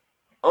pitch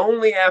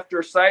only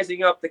after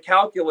sizing up the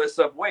calculus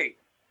of, wait,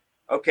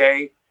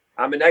 okay,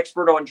 I'm an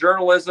expert on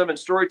journalism and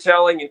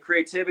storytelling and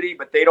creativity,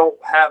 but they don't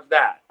have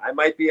that. I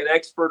might be an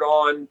expert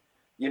on,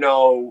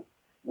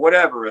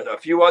 whatever, a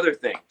few other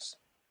things,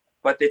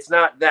 but it's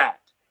not that.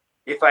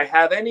 If I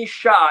have any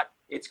shot,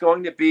 it's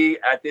going to be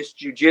at this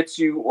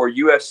jiu-jitsu or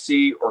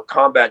UFC or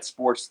combat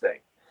sports thing.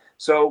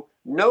 So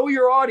know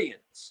your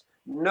audience.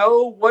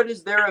 Know what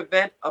is their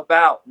event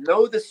about.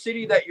 Know the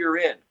city that you're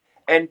in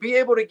and be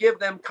able to give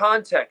them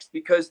context.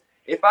 Because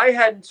if I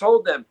hadn't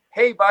told them,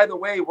 hey, by the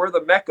way, we're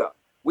the mecca.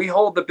 We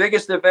hold the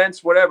biggest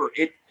events, whatever.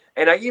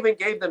 And I even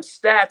gave them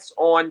stats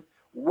on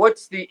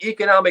what's the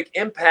economic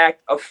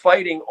impact of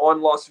fighting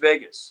on Las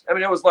Vegas. I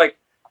mean, it was like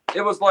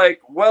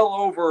well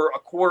over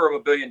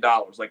 $250 million,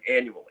 like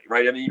annually,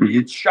 right? I mean,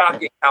 It's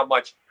shocking how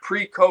much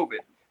pre-COVID,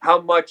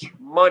 how much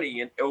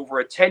money in over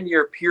a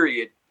 10-year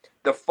period,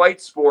 the fight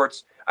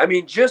sports. I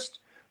mean, just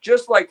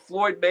like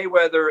Floyd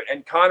Mayweather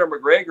and Conor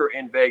McGregor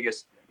in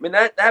Vegas. I mean,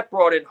 that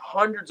brought in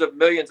hundreds of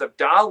millions of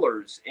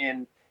dollars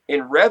in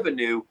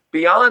revenue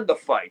beyond the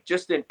fight,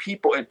 just in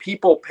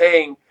people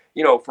paying,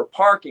 for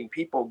parking,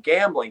 people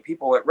gambling,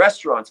 people at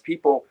restaurants,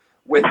 people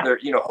with their,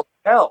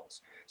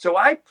 hotels. So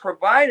I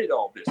provided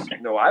all this.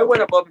 I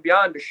went above and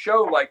beyond to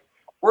show, like,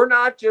 we're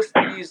not just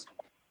these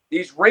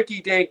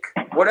rinky-dink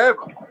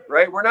whatever,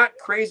 right? We're not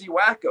crazy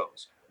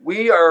wackos.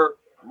 We are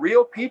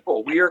real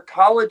people. We are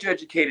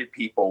college-educated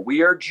people.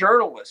 We are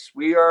journalists.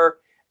 We are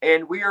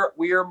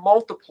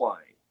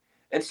multiplying.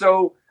 And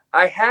so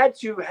I had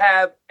to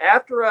have,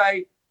 after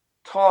I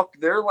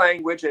talked their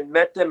language and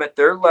met them at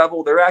their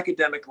level, their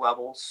academic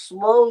level,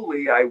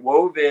 slowly I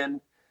wove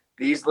in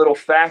these little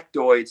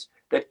factoids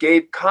that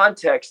gave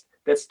context,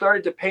 that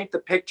started to paint the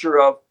picture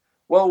of,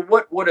 well,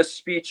 what would a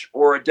speech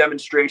or a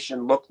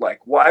demonstration look like?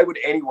 Why would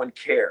anyone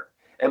care?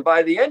 And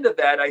by the end of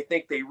that, I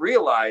think they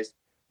realized,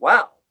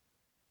 wow,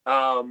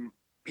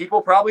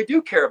 people probably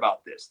do care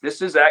about this.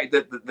 This is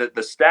the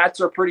stats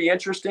are pretty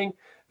interesting.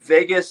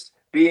 Vegas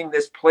being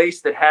this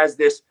place that has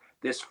this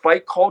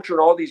fight culture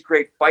and all these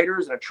great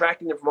fighters and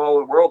attracting them from all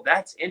over the world,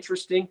 that's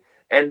interesting.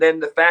 And then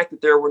the fact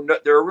that there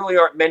really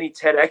aren't many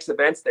TEDx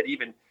events that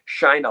even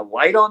shine a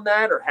light on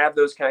that or have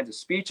those kinds of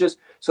speeches.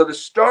 So the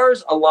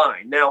stars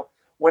align. Now,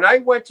 when I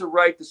went to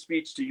write the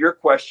speech to your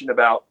question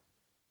about,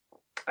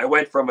 I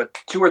went from a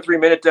 2 or 3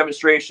 minute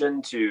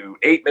demonstration to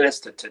 8 minutes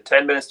to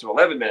 10 minutes to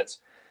 11 minutes.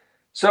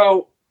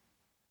 So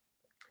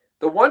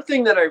the one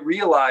thing that I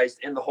realized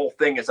in the whole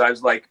thing is I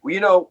was like, well, you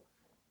know,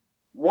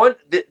 we're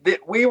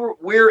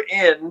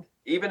in,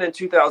 even in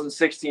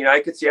 2016,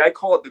 I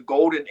call it the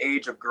golden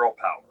age of girl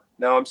power.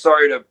 Now, I'm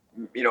sorry to,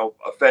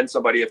 offend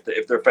somebody if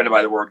they're offended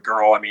by the word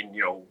girl. I mean,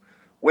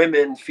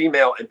 women,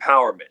 female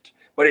empowerment.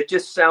 But it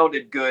just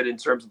sounded good in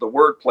terms of the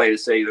wordplay to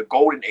say the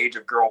golden age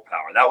of girl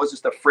power. That was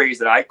just a phrase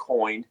that I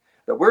coined,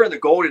 that we're in the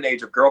golden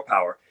age of girl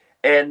power.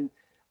 And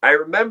I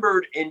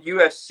remembered in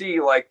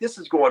UFC, like this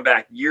is going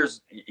back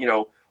years,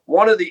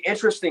 one of the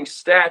interesting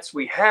stats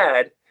we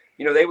had,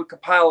 they would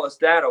compile us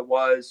data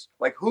was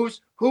like,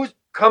 who's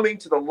coming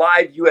to the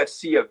live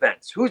UFC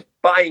events? Who's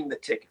buying the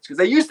tickets? Because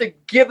they used to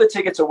give the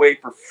tickets away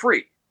for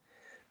free,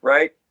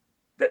 right?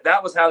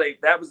 That was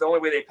the only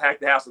way they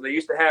packed the house. So they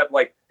used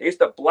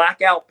to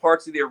black out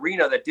parts of the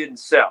arena that didn't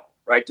sell,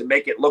 right? To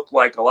make it look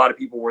like a lot of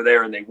people were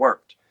there and they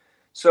weren't.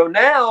 So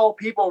now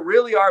people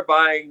really are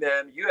buying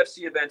them.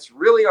 UFC events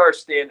really are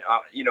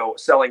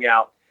selling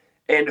out.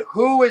 And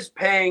who is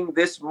paying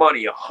this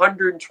money?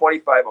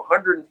 125,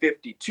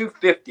 150,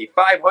 250,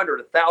 500,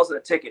 1,000 a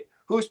ticket.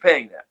 Who's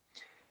paying that?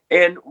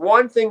 And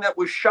one thing that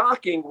was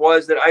shocking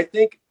was that I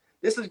think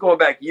this is going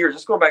back years.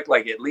 It's going back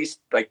like at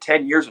least like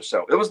 10 years or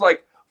so. It was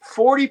like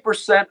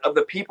 40% of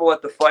the people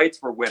at the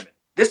fights were women.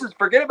 This is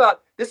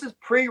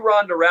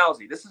pre-Ronda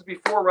Rousey. This is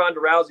before Ronda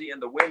Rousey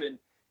and the women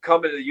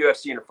come into the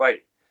UFC and are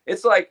fighting.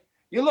 It's like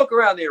you look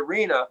around the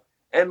arena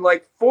and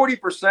like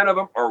 40% of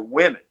them are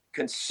women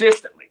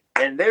consistently,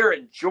 and they're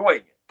enjoying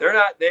it. They're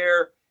not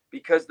there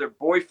because their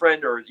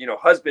boyfriend or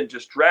husband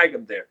just dragged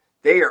them there.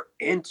 They are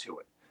into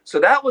it. So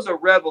that was a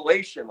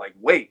revelation. Like,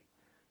 wait,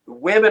 the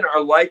women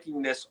are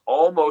liking this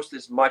almost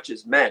as much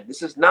as men.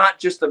 This is not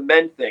just a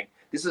men thing.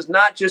 This is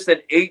not just an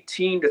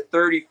 18 to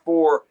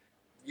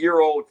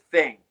 34-year-old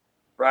thing,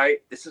 right?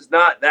 This is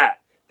not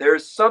that.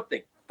 There's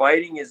something.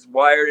 Fighting is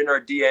wired in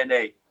our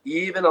DNA.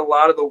 Even a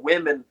lot of the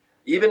women,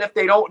 even if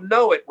they don't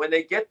know it, when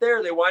they get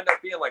there, they wind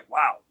up being like,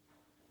 wow,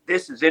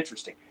 this is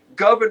interesting.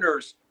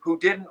 Governors who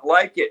didn't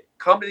like it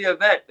come to the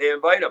event. They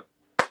invite them.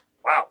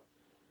 Wow.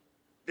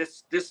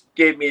 This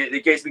gave me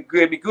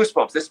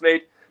goosebumps. This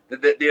made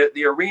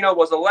the arena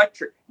was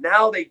electric.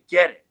 Now they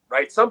get it,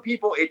 right? Some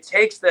people, it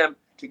takes them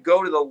to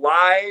go to the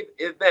live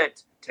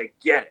event to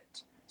get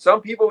it.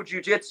 Some people with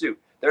jiu-jitsu,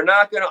 they're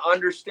not going to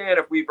understand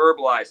if we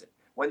verbalize it.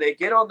 When they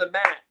get on the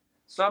mat,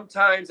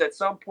 sometimes at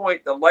some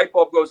point the light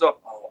bulb goes off.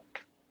 Oh,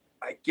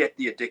 I get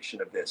the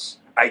addiction of this.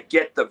 I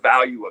get the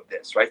value of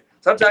this, right?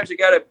 Sometimes you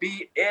got to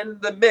be in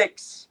the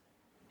mix,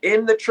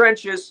 in the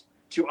trenches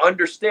to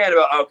understand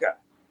about, okay,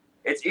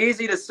 it's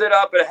easy to sit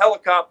up in a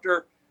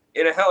helicopter's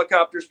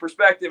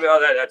perspective.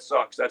 Oh, that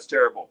sucks. That's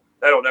terrible.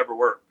 That'll never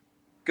work.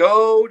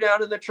 Go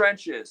down in the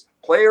trenches,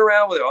 play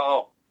around with it.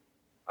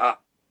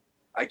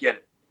 I get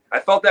it. I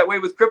felt that way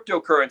with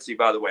cryptocurrency,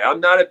 by the way. I'm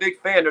not a big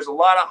fan. There's a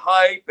lot of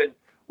hype and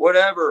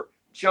whatever,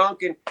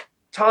 junk and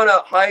ton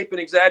of hype and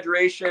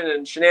exaggeration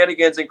and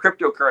shenanigans in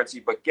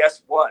cryptocurrency. But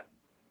guess what?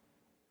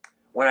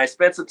 When I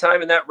spent some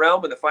time in that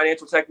realm in the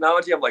financial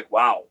technology, I'm like,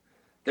 wow,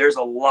 there's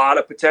a lot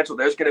of potential.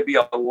 There's going to be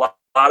a lot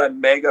of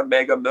mega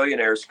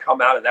millionaires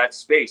come out of that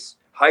space,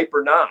 hype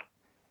or not.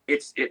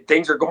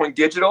 Things are going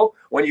digital.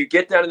 When you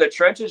get down in the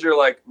trenches, you're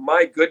like,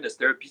 my goodness,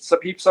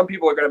 some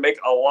people are going to make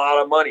a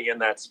lot of money in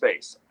that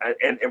space.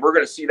 And we're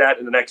going to see that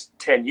in the next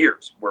 10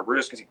 years, where we're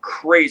just going to see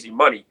crazy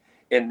money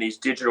in these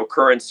digital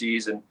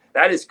currencies. And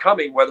that is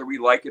coming, whether we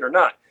like it or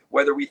not,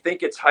 whether we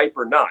think it's hype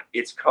or not,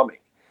 it's coming.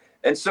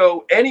 And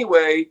so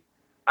anyway,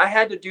 I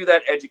had to do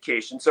that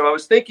education. So I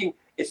was thinking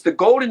it's the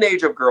golden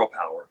age of girl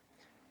power.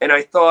 And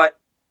I thought,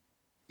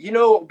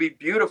 what would be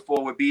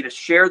beautiful would be to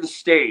share the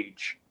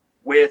stage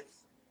with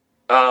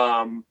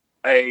a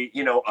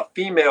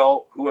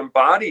female who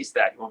embodies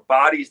that, who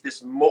embodies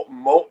this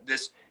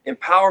this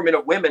empowerment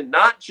of women,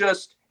 not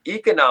just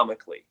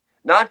economically,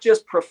 not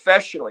just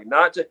professionally,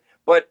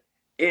 but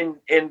in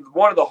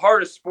one of the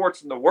hardest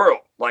sports in the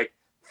world, like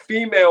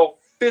female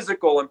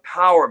physical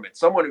empowerment,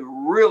 someone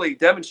who really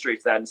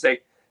demonstrates that and say,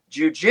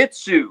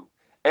 jiu-jitsu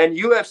and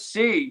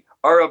UFC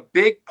are a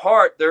big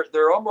part.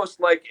 They're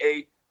almost like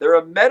they're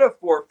a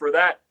metaphor for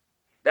that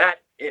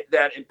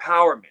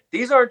empowerment.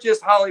 These aren't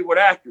just Hollywood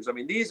actors. I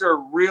mean, these are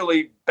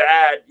really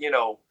bad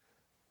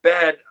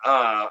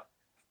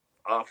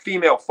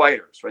female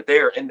fighters, right? They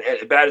are and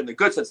bad in the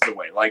good sense of the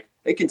way. Like,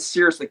 they can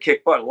seriously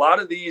kick butt. A lot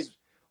of these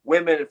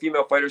women and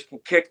female fighters can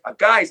kick a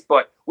guy's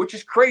butt, which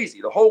is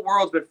crazy. The whole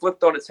world's been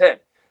flipped on its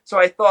head. So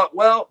I thought,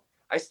 well,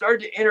 I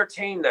started to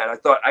entertain that. I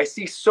thought, I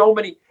see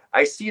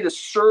the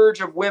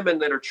surge of women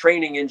that are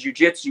training in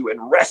jiu-jitsu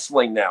and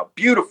wrestling now.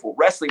 Beautiful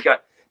wrestling.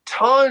 Got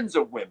tons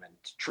of women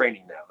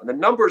training now. And the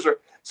numbers are,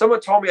 someone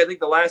told me, I think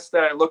the last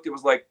stat I looked, it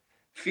was like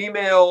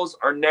females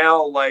are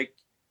now like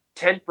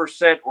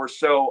 10% or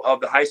so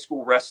of the high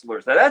school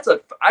wrestlers. Now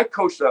I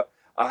coached a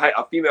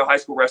female high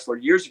school wrestler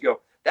years ago.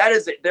 That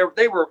is,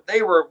 they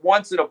were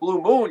once in a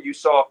blue moon, you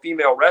saw a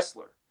female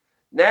wrestler.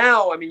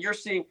 Now, I mean,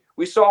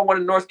 we saw one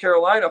in North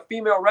Carolina, a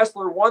female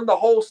wrestler won the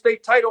whole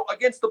state title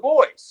against the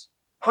boys,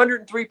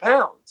 103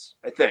 pounds,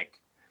 I think.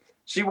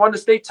 She won the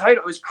state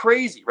title. It was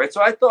crazy, right?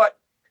 So I thought,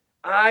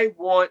 I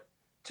want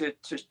to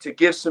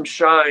give some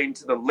shine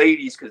to the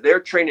ladies because they're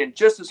training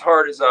just as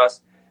hard as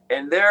us,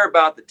 and they're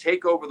about to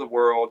take over the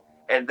world,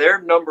 and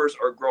their numbers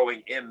are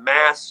growing en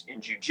masse in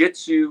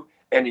jiu-jitsu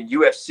and in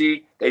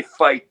UFC. They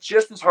fight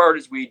just as hard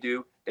as we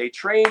do. They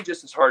train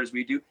just as hard as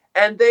we do,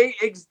 and they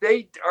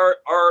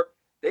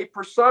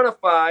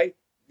personify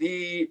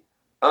the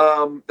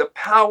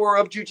power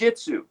of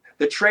jiu-jitsu,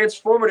 the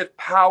transformative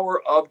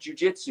power of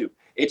jiu-jitsu.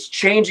 It's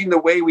changing the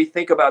way we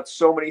think about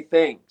so many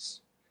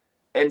things.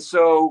 And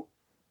so,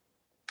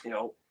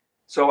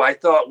 so I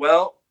thought,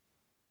 well,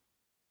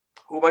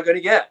 who am I going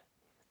to get?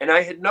 And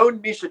I had known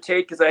Miesha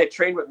Tate because I had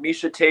trained with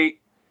Miesha Tate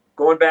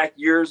going back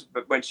years,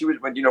 but when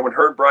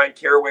her and Brian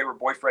Caraway were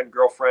boyfriend and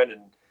girlfriend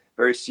and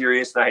very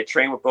serious. And I had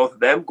trained with both of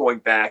them going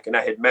back, and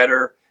I had met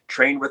her,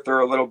 trained with her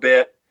a little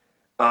bit.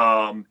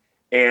 And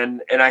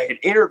I had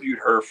interviewed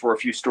her for a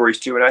few stories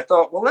too. And I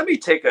thought, well, let me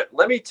take a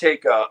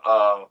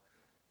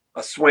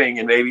swing,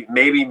 and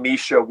maybe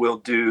Miesha will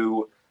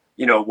do,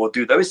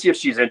 let me see if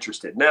she's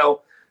interested. Now,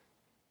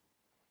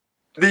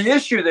 the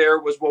issue there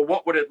was, well,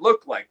 what would it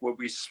look like? Would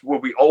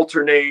we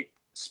alternate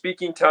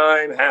speaking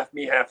time, half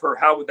me, half her?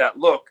 How would that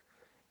look?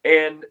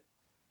 And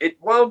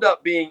it wound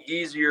up being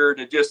easier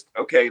to just,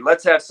 okay,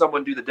 let's have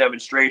someone do the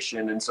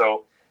demonstration. And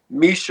so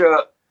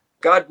Miesha,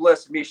 God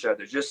bless Miesha,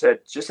 just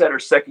had her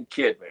second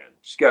kid, man.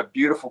 She's got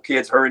beautiful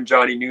kids. Her and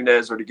Johnny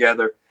Nunez are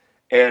together.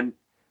 And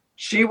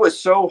she was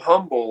so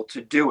humble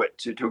to do it,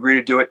 to agree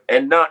to do it.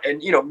 And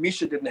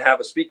Miesha didn't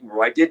have a speaking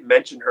role. I did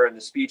mention her in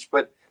the speech,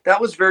 but that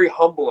was very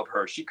humble of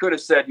her. She could have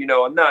said,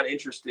 I'm not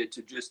interested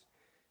to just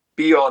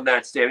be on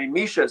that stage. I mean,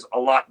 Misha's a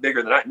lot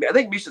bigger than I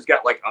think Misha's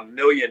got like 1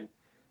 million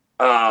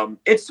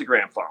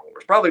Instagram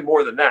followers, probably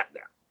more than that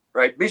now,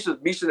 right? Misha,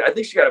 I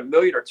think she got 1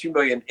 million or 2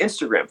 million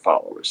Instagram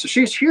followers. So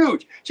she's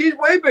huge. She's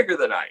way bigger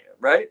than I am,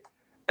 right?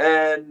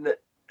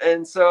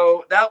 And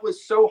so that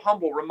was so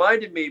humble.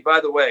 Reminded me, by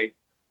the way,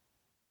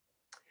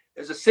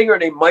 there's a singer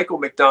named Michael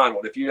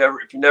McDonald. If you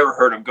never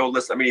heard him, go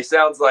listen. I mean, he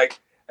sounds like,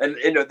 and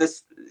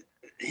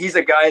he's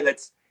a guy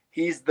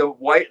he's a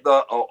white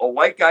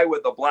guy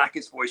with the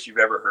blackest voice you've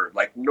ever heard.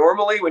 Like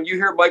normally when you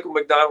hear Michael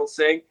McDonald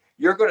sing,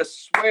 you're going to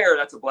swear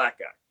that's a black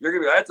guy. You're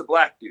going to be like, that's a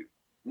black dude.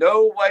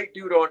 No white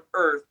dude on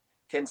earth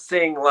can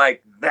sing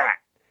like that.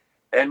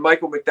 And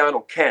Michael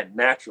McDonald can,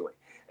 naturally.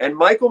 And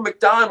Michael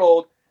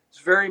McDonald is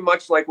very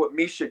much like what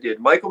Miesha did.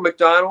 Michael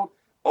McDonald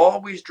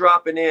always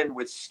dropping in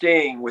with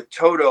Sting, with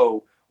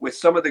Toto, with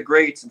some of the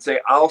greats and say,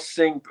 I'll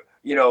sing,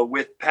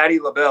 with Patti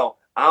LaBelle,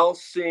 I'll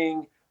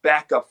sing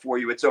backup for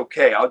you. It's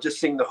okay. I'll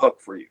just sing the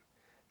hook for you.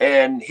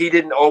 And he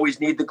didn't always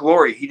need the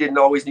glory. He didn't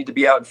always need to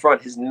be out in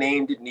front. His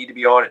name didn't need to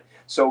be on it.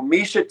 So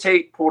Miesha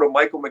Tate pulled a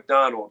Michael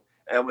McDonald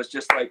and was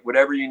just like,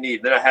 whatever you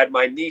need. Then I had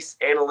my niece,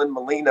 Annalyn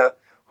Molina,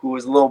 who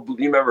was you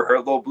remember her,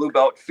 little blue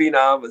belt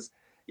phenom, was,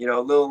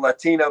 little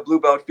Latina blue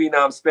belt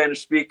phenom,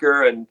 Spanish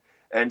speaker,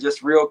 and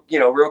just real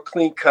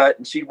clean cut.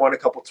 And she'd won a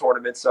couple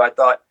tournaments. So I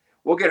thought,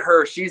 we'll get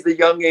her. She's the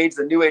young age,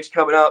 the new age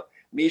coming up.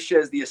 Miesha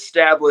is the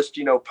established,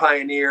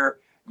 pioneer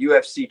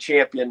UFC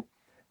champion.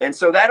 And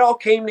so that all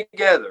came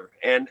together.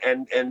 And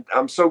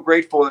I'm so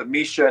grateful that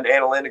Miesha and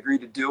Annalyn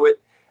agreed to do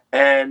it.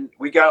 And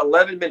we got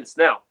 11 minutes.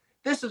 Now,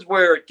 this is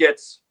where it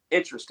gets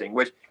interesting,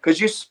 because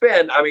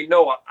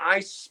Noah, I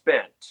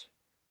spent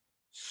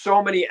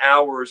so many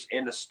hours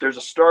there's a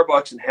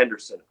Starbucks in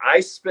Henderson.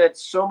 I spent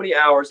so many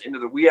hours into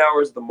the wee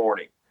hours of the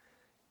morning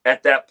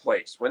at that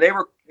place when they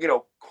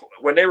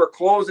were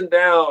closing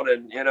down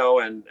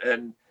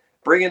and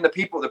bringing the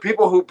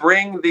people who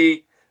bring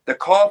the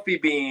coffee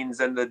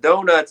beans and the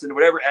donuts and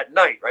whatever at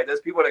night, right?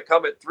 Those people that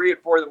come at 3 and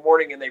 4 in the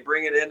morning and they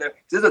bring it in there.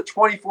 This is a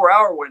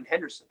 24-hour one in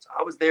Henderson. So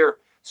I was there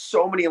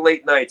so many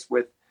late nights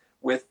with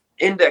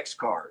index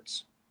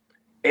cards.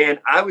 And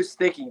I was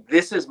thinking,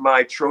 this is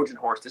my Trojan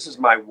horse. This is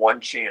my one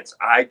chance.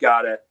 I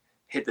got to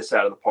hit this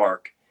out of the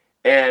park.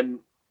 And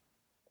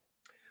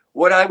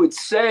what I would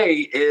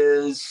say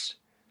is,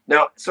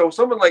 now, so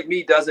someone like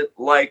me doesn't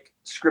like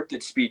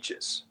scripted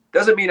speeches.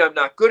 Doesn't mean I'm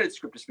not good at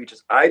scripted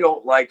speeches. I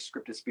don't like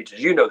scripted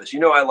speeches. You know this.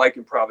 I like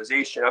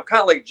improvisation. I'm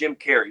kind of like Jim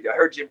Carrey. I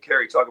heard Jim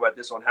Carrey talk about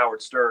this on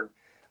Howard Stern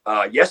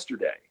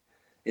yesterday.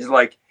 He's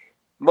like,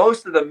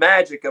 most of the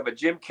magic of a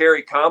Jim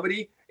Carrey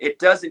comedy, it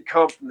doesn't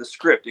come from the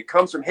script. It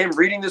comes from him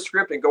reading the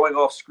script and going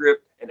off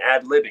script and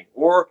ad-libbing.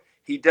 Or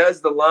he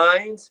does the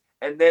lines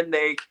and then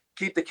they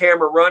keep the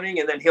camera running,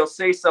 and then he'll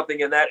say something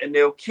in that, and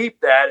they'll keep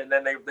that, and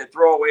then they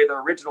throw away the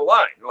original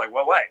line. They're like,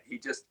 well, wait, he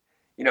just,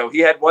 he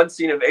had one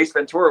scene of Ace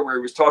Ventura where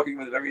he was talking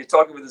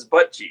with his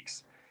butt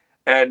cheeks,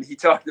 and he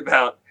talked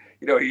about,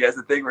 he has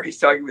the thing where he's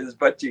talking with his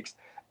butt cheeks,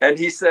 and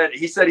he said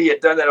he had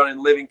done that on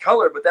In Living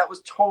Color, but that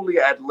was totally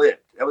ad-libbed.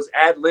 That was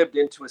ad-libbed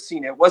into a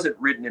scene. It wasn't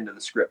written into the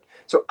script.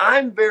 So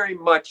I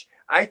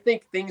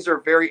think things are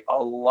very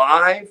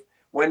alive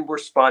when we're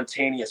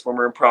spontaneous, when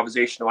we're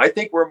improvisational. I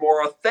think we're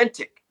more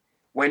authentic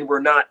when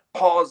we're not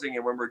pausing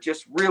and when we're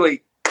just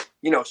really,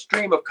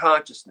 stream of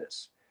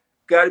consciousness.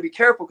 Got to be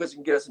careful because it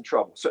can get us in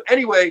trouble. So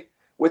anyway,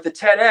 with the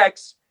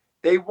TEDx,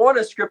 they want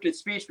a scripted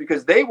speech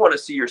because they want to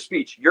see your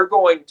speech. You're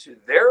going to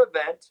their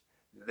event,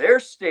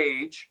 their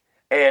stage,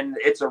 and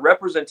it's a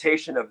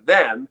representation of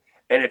them.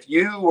 And if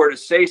you were to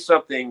say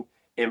something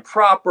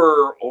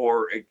improper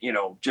or,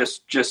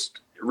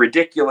 just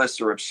ridiculous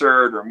or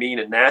absurd or mean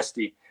and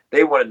nasty,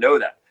 they want to know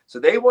that. So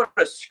they want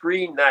to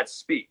screen that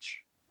speech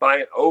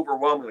by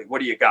overwhelmingly,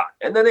 what do you got?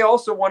 And then they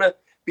also want to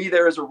be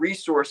there as a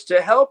resource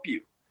to help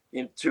you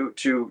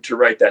to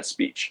write that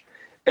speech.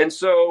 And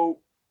so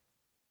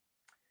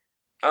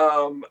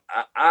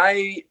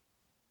I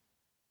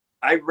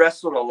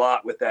wrestled a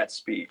lot with that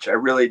speech. I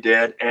really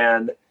did.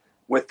 And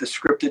with the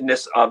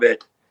scriptedness of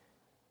it.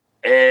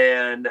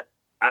 And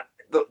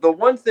the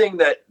one thing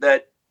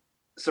that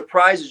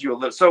surprises you a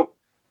little. So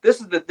this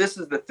is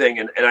the thing.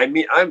 And I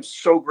mean, I'm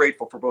so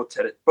grateful for both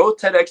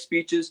TEDx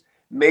speeches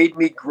made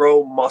me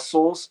grow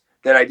muscles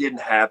that I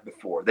didn't have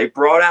before. They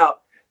brought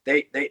out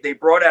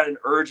an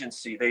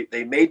urgency.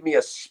 They made me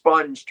a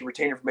sponge to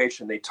retain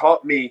information. They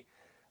taught me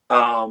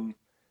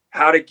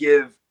how to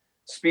give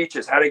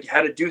speeches, how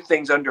to do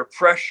things under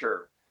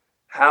pressure,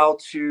 how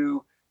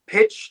to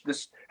pitch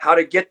this, how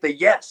to get the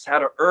yes, how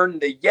to earn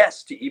the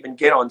yes to even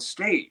get on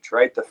stage,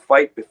 right? The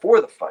fight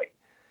before the fight.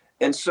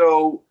 And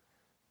so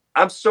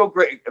I'm so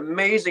great,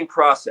 amazing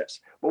process.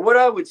 But what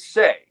I would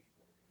say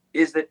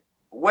is that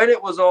when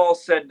it was all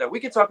said and done, we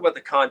can talk about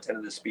the content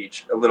of the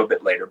speech a little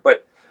bit later,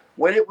 but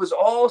when it was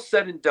all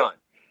said and done,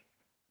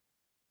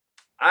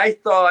 I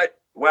thought,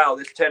 wow,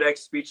 this TEDx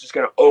speech is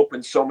going to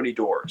open so many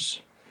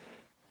doors.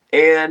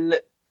 And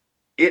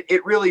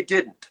it really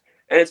didn't.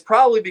 And it's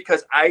probably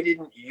because I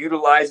didn't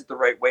utilize it the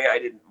right way. I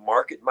didn't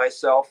market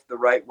myself the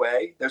right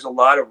way. There's a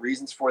lot of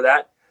reasons for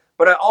that.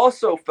 But I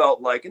also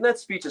felt like, and that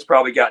speech has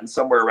probably gotten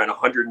somewhere around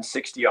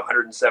 160,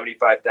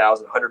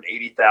 175,000,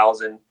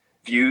 180,000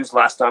 views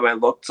last time I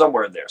looked,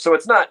 somewhere in there. So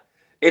it's not,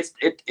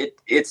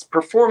 it's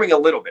performing a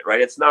little bit,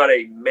 right? It's not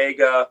a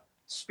mega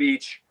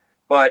speech,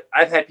 but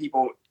I've had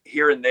people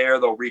here and there,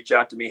 they'll reach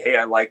out to me. Hey,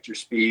 I liked your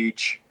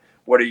speech.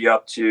 What are you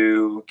up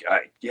to? Do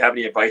you have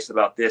any advice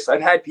about this?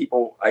 I've had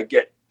people, I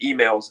get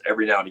emails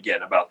every now and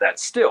again about that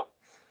still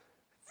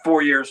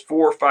 4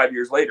 or 5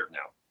 years later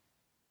now.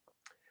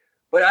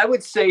 But I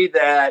would say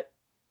that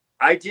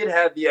I did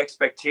have the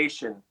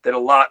expectation that a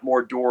lot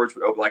more doors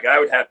would open. Like I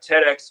would have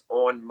TEDx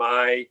on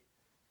my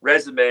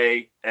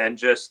resume and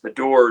just the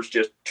doors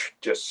just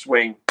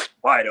swing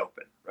wide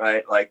open,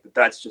 right? Like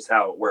that's just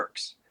how it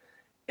works.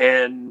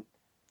 And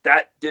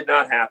that did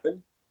not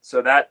happen.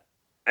 So that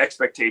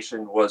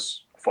expectation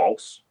was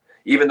false.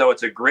 Even though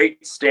it's a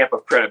great stamp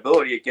of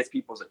credibility, it gets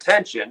people's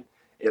attention.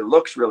 It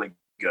looks really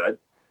good.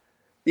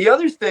 The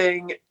other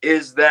thing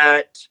is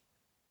that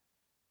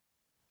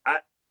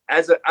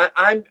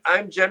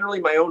I'm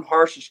generally my own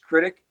harshest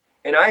critic,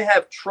 and I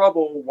have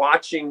trouble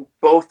watching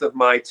both of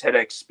my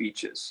TEDx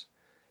speeches.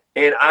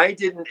 And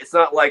it's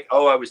not like,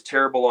 oh, I was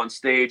terrible on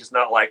stage. It's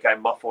not like I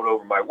muffled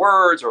over my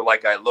words or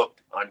like I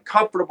looked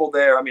uncomfortable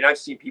there. I mean, I've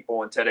seen people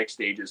on TEDx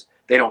stages.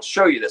 They don't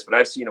show you this, but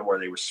I've seen them where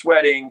they were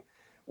sweating,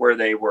 where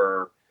they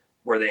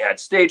had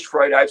stage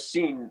fright. I've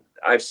seen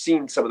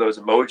some of those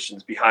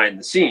emotions behind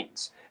the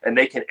scenes, and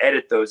they can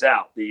edit those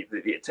out. The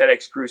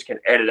TEDx crews can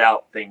edit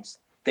out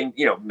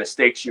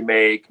mistakes you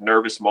make,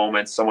 nervous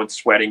moments, someone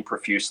sweating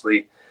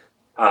profusely,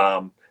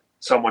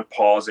 someone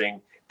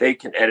pausing. They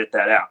can edit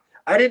that out.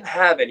 I didn't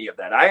have any of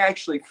that. I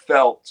actually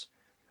felt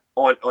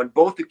on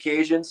both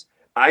occasions,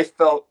 I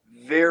felt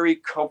very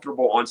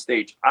comfortable on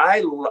stage.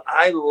 I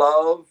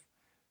love,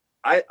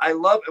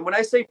 and when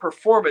I say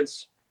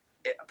performance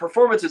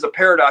is a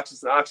paradox.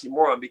 It's an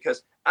oxymoron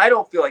because I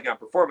don't feel like I'm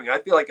performing. I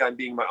feel like I'm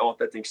being my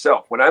authentic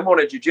self. When I'm on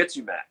a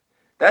jiu-jitsu mat,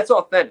 that's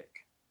authentic.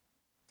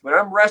 When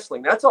I'm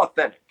wrestling, that's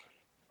authentic,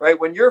 right?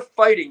 When you're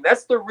fighting,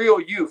 that's the real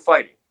you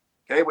fighting.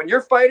 Okay. When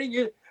you're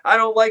fighting, I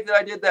don't like that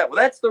I did that. Well,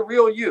 that's the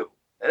real you.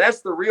 And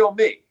that's the real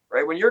me,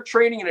 right? When you're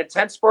training an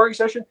intense sparring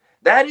session,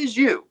 that is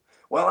you.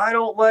 Well, I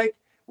don't like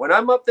when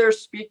I'm up there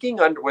speaking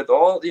with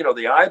all,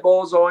 the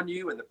eyeballs on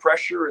you and the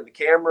pressure and the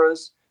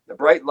cameras, the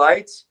bright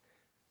lights,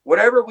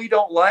 whatever we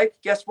don't like,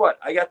 guess what?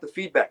 I got the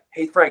feedback.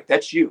 Hey, Frank,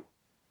 that's you.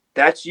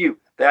 That's you.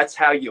 That's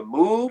how you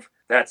move.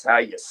 That's how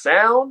you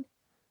sound.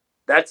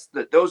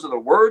 Those are the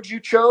words you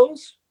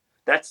chose.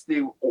 That's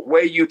the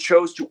way you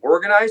chose to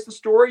organize the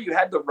story. You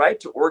had the right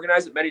to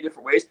organize it many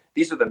different ways.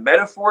 These are the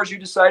metaphors you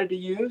decided to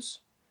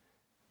use.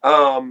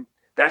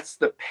 that's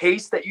the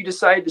pace that you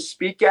decided to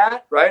speak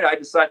at, right?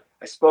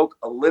 I spoke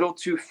a little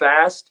too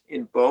fast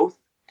in both.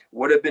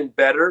 Would have been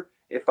better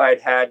if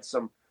I'd had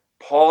some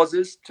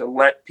pauses to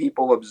let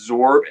people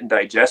absorb and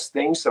digest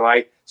things. So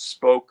I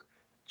spoke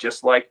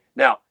just like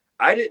now.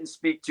 I didn't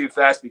speak too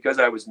fast because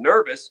I was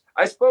nervous.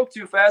 I spoke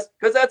too fast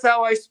because that's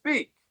how I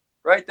speak,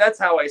 right? That's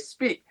how I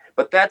speak.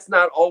 But that's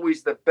not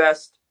always the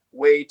best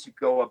way to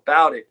go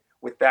about it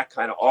with that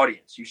kind of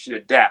audience. You should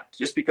adapt.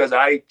 Just because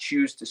I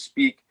choose to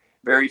speak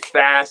very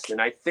fast and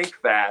I think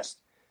fast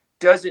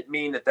doesn't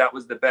mean that that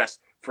was the best.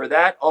 For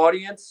that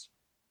audience,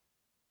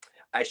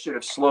 I should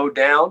have slowed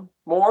down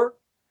more.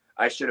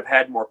 I should have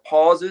had more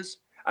pauses.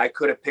 I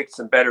could have picked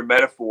some better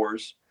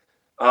metaphors.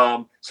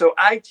 So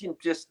I can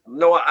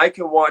I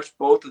can watch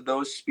both of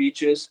those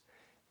speeches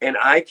and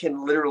I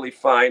can literally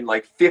find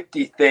like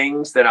 50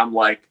 things that I'm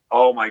like,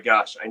 oh my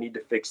gosh, I need to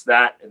fix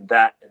that and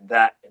that and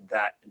that and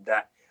that and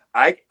that.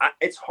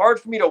 It's hard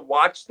for me to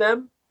watch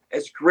them.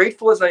 As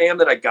grateful as I am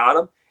that I got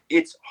them,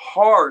 it's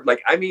hard.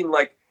 Like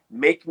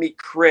make me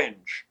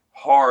cringe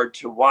hard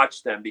to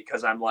watch them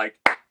because I'm like,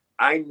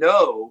 I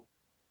know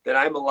that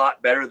I'm a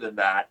lot better than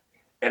that.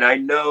 And I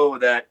know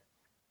that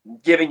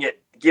giving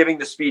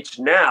the speech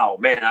now,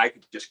 man, I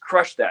could just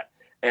crush that.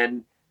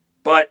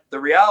 But the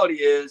reality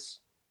is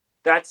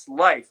that's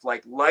life.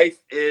 Like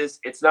life is,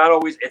 it's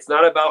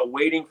not about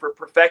waiting for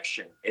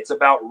perfection. It's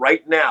about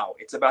right now.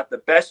 It's about the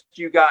best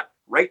you got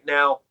right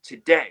now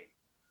today.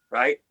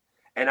 Right.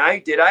 And I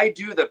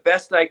do the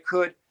best I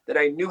could that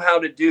I knew how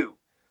to do.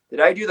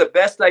 Did I do the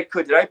best I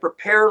could? Did I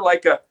prepare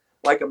like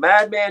a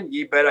madman?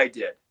 You bet I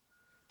did.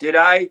 Did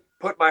I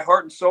put my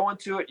heart and soul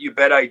into it? You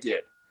bet I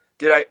did.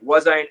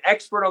 Was I an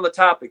expert on the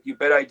topic? You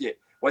bet I did.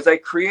 Was I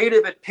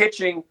creative at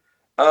pitching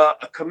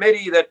a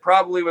committee that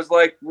probably was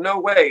like, no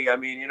way. I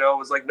mean, it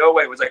was like, no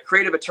way. Was I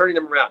creative at turning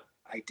them around?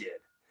 I did.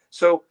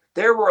 So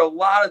there were a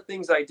lot of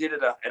things I did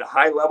at a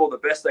high level, the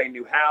best I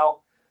knew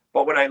how.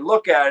 But when I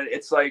look at it,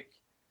 it's like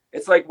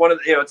one of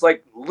the, it's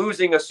like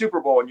losing a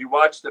Super Bowl and you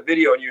watch the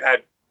video and you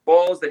had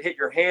balls that hit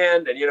your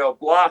hand and,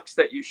 blocks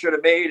that you should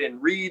have made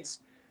and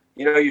reads,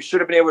 you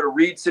should have been able to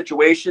read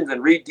situations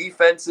and read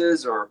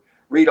defenses or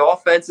read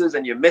offenses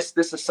and you missed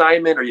this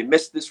assignment or you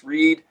missed this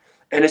read.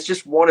 And it's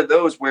just one of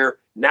those where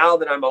now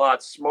that I'm a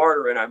lot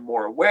smarter and I'm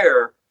more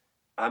aware,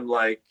 I'm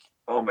like,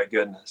 oh my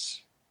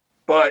goodness.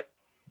 But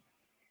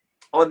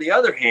on the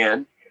other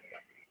hand,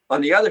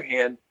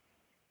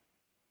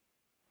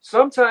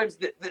 sometimes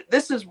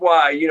this is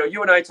why,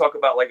 you and I talk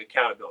about like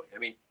accountability. I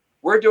mean,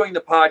 we're doing the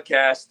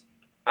podcast.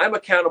 I'm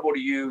accountable to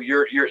you.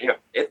 You're,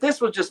 if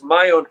this was just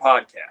my own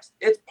podcast,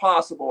 it's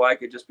possible I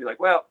could just be like,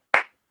 well,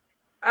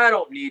 I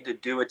don't need to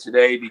do it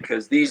today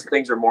because these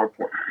things are more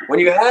important. When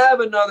you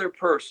have another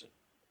person,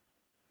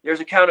 there's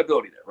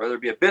accountability there, whether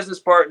it be a business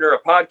partner,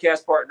 a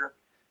podcast partner,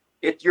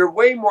 you're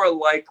way more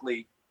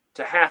likely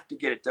to have to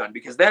get it done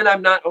because then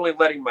I'm not only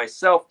letting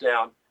myself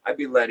down, I'd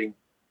be letting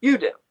you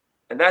down.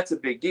 And that's a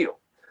big deal.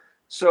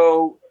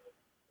 So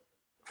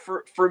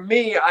for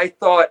me, I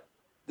thought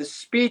the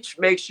speech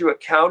makes you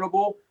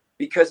accountable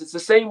because it's the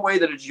same way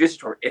that a jiu-jitsu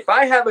tournament. If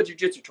I have a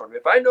jiu-jitsu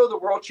tournament, if I know the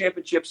world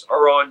championships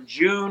are on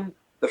June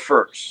the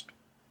 1st,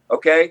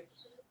 okay,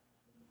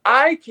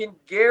 I can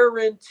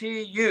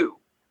guarantee you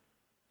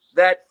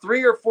that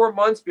 3 or 4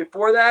 months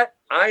before that,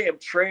 I am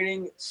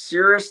training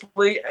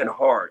seriously and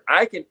hard.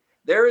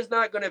 There is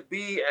not going to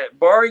be,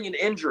 barring an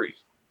injury,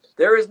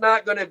 there is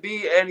not going to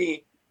be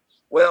any,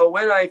 well,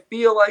 when I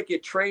feel like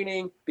it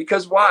training,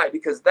 because why?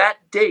 Because that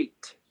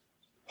date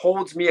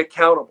holds me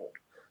accountable.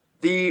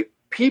 The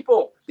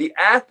people, the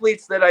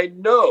athletes that I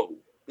know,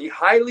 the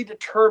highly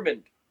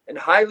determined and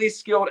highly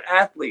skilled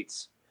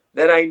athletes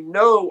that I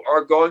know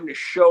are going to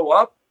show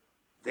up,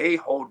 they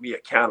hold me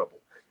accountable.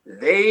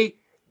 They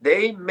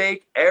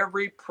make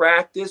every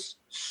practice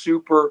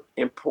super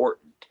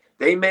important.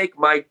 They make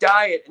my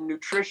diet and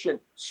nutrition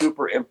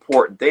super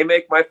important. They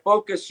make my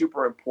focus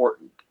super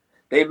important.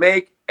 They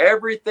make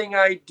everything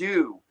I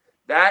do,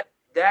 that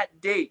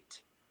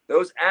date,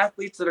 those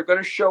athletes that are going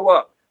to show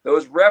up,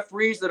 those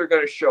referees that are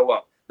going to show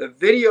up, the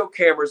video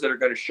cameras that are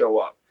going to show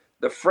up,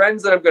 the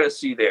friends that I'm going to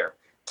see there,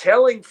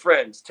 telling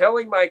friends,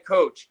 telling my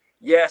coach,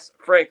 yes,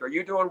 Frank, are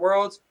you doing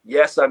Worlds?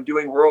 Yes, I'm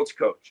doing Worlds,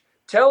 coach.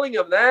 Telling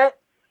him that,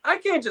 I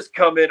can't just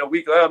come in a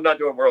week, oh, I'm not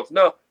doing Worlds.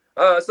 No,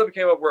 something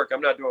came up at work,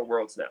 I'm not doing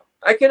Worlds now.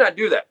 I cannot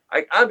do that.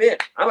 I'm in.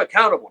 I'm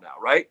accountable now,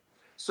 right?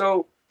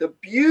 So the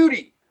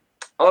beauty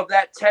of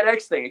that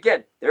TEDx thing,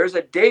 again, there's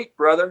a date,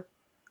 brother.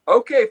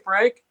 Okay,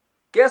 Frank,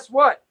 guess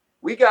what?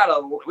 We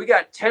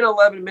got 10,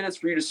 11 minutes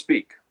for you to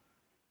speak.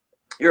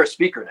 You're a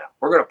speaker now.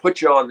 We're going to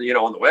put you on the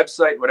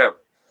website, whatever.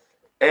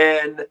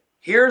 And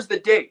here's the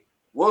date.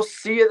 We'll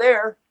see you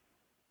there.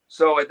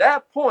 So at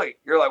that point,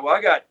 you're like, well,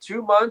 I got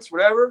 2 months,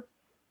 whatever.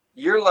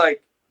 You're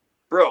like,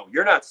 bro,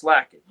 you're not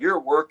slacking. You're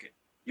working.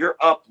 You're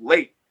up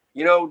late.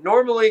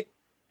 Normally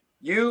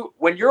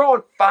when you're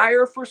on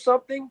fire for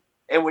something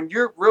and when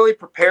you're really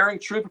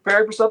truly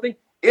preparing for something,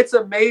 it's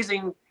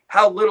amazing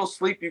how little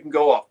sleep you can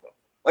go off of.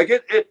 Like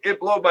it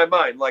blew my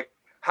mind. Like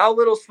how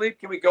little sleep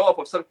can we go up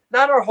with? Some,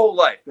 not our whole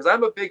life, because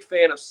I'm a big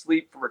fan of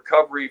sleep for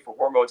recovery, for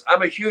hormones.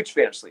 I'm a huge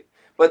fan of sleep.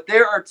 But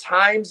there are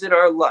times in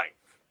our life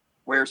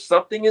where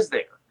something is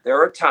there.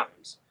 There are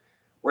times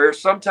where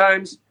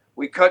sometimes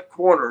we cut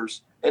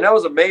corners. And I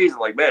was amazed,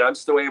 like, man, I'm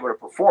still able to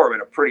perform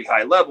at a pretty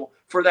high level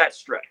for that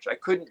stretch. I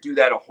couldn't do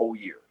that a whole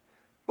year.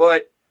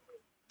 But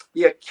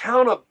the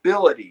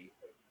accountability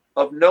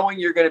of knowing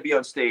you're going to be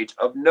on stage,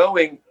 of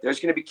knowing there's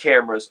going to be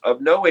cameras,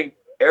 of knowing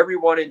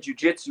everyone in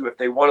jiu-jitsu, if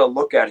they want to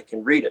look at it,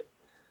 can read it.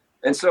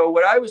 And so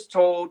what I was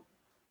told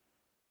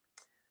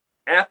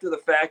after the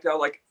fact, I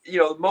like,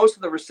 most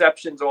of the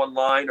receptions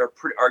online are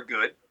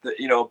good,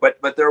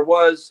 but there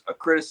was a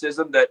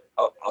criticism that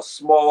a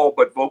small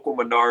but vocal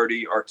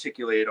minority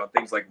articulated on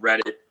things like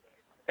Reddit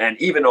and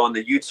even on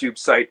the YouTube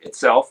site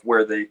itself,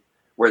 where the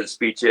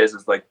speech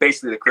is like,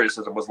 basically the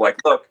criticism was like,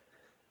 look,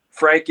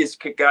 Frank has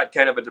got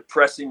kind of a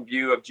depressing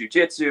view of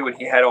jiu-jitsu, and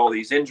he had all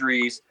these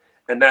injuries,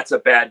 and that's a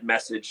bad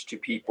message to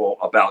people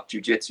about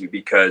jiu-jitsu,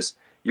 because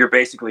you're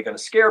basically going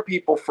to scare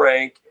people,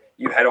 Frank.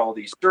 You had all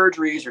these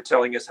surgeries. You're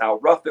telling us how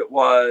rough it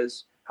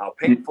was, how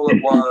painful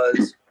it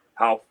was,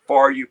 how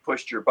far you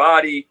pushed your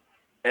body,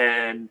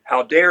 and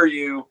how dare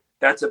you.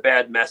 That's a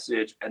bad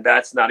message, and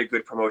that's not a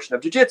good promotion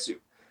of jiu-jitsu.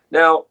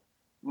 Now,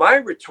 my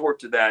retort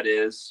to that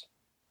is,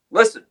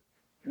 listen,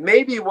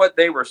 maybe what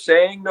they were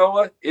saying,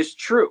 Noah, is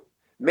true.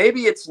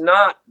 Maybe it's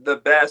not the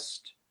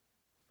best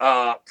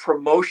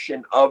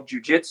promotion of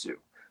jiu-jitsu,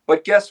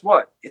 but guess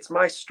what? It's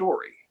my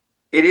story.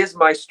 It is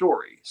my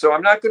story. So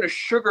I'm not going to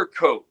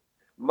sugarcoat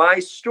my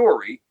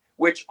story,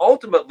 which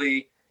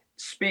ultimately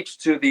speaks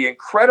to the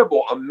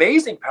incredible,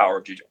 amazing power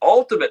of jiu-jitsu.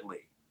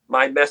 Ultimately,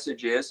 my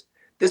message is,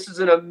 this is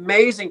an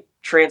amazing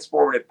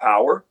transformative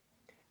power.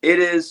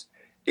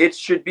 It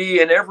should be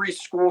in every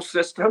school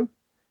system.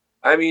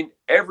 I mean,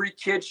 every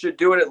kid should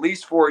do it at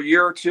least for a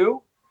year or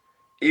two.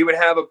 You would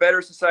have a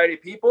better society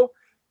of people.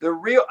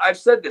 I've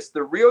said this,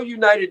 the real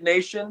United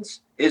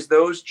Nations is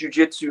those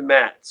jiu-jitsu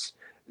mats.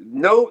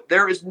 No,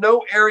 there is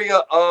no area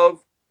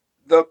of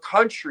the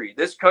country,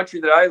 this country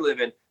that I live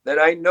in, that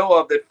I know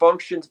of that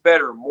functions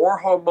better, more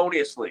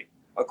harmoniously,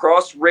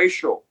 across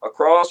racial,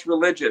 across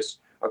religious,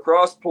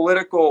 across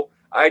political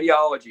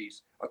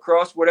ideologies,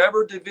 across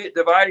whatever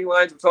dividing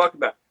lines we're talking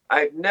about.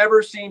 I've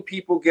never seen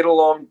people get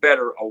along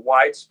better, a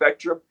wide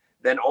spectrum,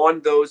 than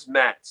on those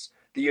mats.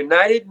 The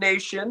United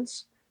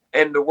Nations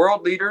and the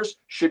world leaders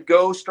should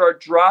go start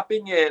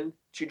dropping in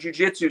to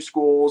jiu-jitsu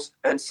schools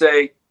and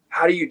say,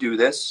 how do you do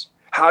this?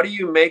 How do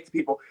you make the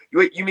people?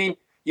 You mean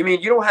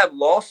you don't have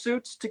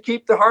lawsuits to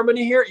keep the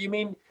harmony here? You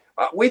mean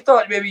we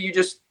thought maybe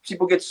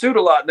people get sued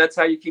a lot and that's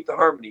how you keep the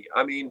harmony.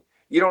 I mean,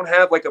 you don't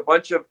have like a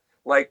bunch of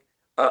like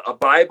a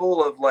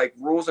Bible of like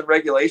rules and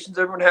regulations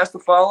everyone has to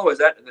follow. Is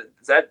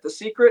that the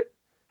secret?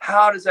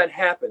 How does that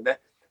happen?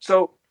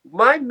 So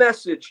my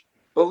message,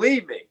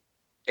 believe me,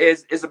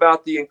 is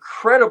about the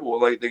incredible,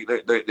 like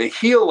the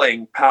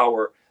healing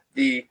power,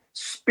 the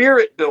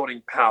spirit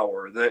building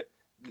power that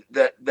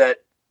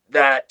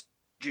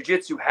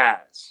jiu-jitsu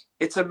has.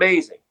 It's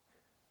amazing.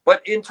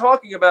 But in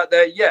talking about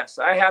that, yes,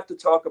 I have to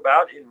talk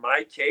about, in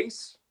my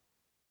case,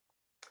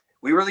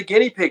 we were the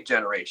guinea pig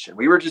generation.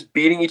 We were just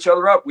beating each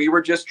other up. We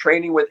were just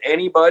training with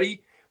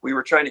anybody. We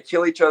were trying to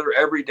kill each other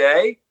every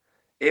day.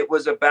 It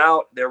was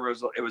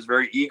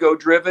very ego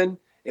driven.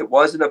 It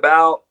wasn't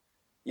about,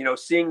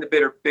 seeing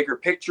the bigger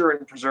picture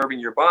and preserving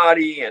your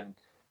body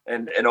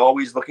and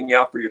always looking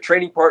out for your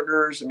training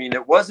partners. I mean,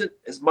 it wasn't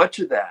as much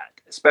of that,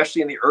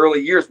 especially in the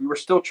early years. We were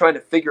still trying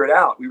to figure it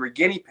out. We were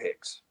guinea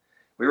pigs.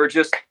 We were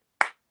just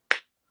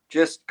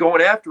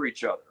going after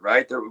each other,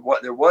 right?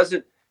 There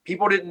wasn't,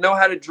 people didn't know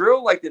how to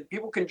drill like that.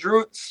 People can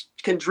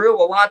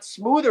drill a lot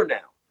smoother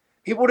now.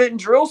 People didn't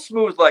drill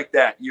smooth like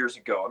that years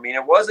ago. I mean,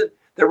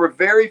 there were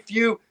very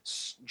few,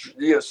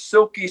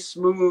 silky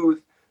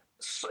smooth,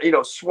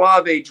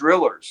 suave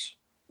drillers,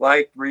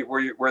 like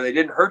where they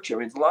didn't hurt you. I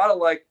mean, it's a lot of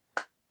like,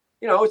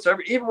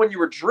 even when you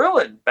were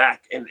drilling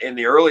back in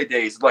the early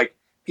days, like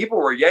people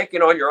were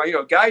yanking on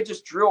your, guy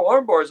just drill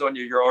arm bars on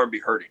you, your arm be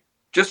hurting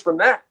just from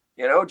that,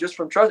 just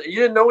from trust. You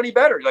didn't know any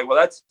better. You're like,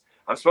 well,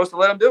 I'm supposed to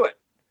let him do it.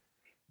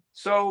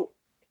 So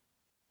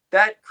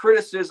that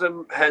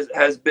criticism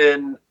has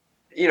been,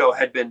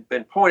 had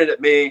been pointed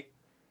at me.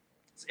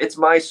 It's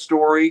my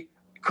story.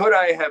 Could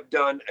I have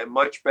done a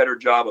much better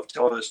job of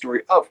telling the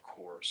story? Of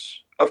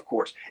course.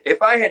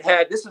 If I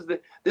had this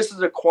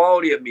is a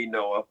quality of me,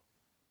 Noah.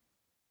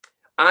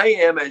 I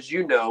am, as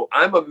you know,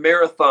 I'm a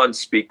marathon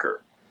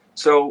speaker.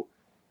 So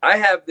I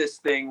have this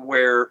thing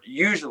where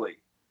usually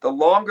the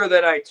longer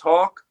that I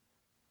talk,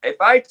 if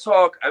I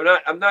talk,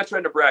 I'm not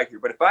trying to brag here,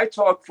 but if I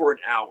talk for an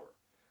hour,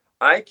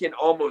 I can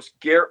almost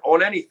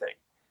on anything.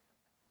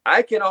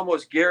 I can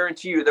almost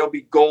guarantee you there'll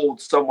be gold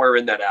somewhere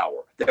in that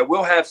hour, that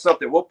we'll have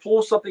something. We'll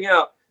pull something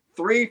out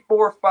 3,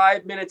 4,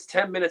 5 minutes,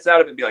 10 minutes out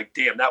of it and be like,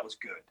 damn, that was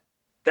good.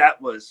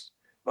 That was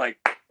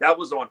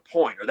on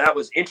point, or that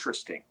was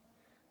interesting,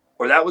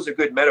 or that was a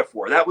good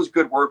metaphor. That was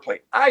good wordplay.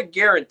 I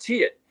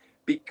guarantee it.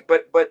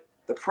 But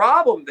the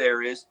problem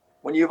there is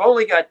when you've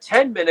only got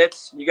 10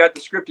 minutes, and you got the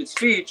scripted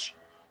speech,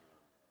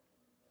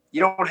 you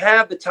don't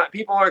have the time.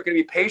 People aren't going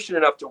to be patient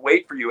enough to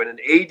wait for you in an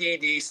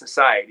ADD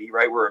society,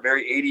 right? We're a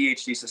very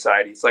ADHD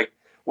society. It's like,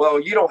 well,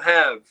 you don't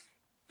have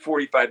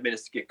 45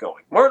 minutes to get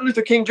going. Martin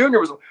Luther King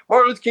Jr. is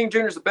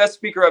the best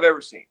speaker I've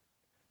ever seen.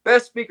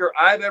 Best speaker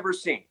I've ever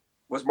seen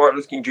was Martin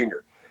Luther King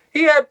Jr.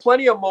 He had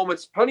plenty of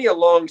moments, plenty of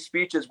long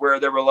speeches where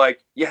they were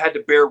like, you had to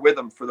bear with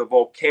him for the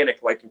volcanic,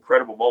 like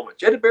incredible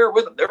moments. You had to bear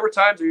with him. There were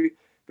times where he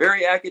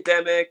very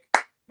academic,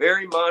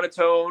 very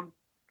monotone,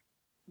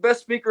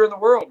 best speaker in the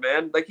world,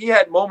 man. Like he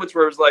had moments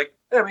where it was like,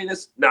 I mean,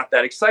 it's not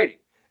that exciting.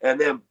 And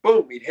then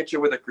boom, he'd hit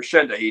you with a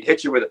crescendo.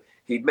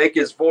 He'd make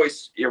his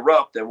voice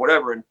erupt and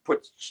whatever and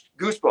put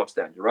goosebumps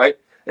down you, right?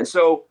 And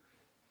so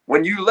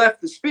when you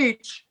left the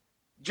speech,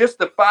 just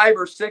the 5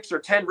 or 6 or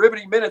 10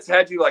 riveting minutes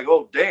had you like,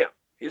 oh, damn,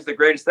 he's the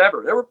greatest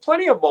ever. There were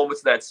plenty of moments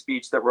of that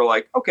speech that were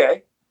like,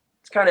 okay,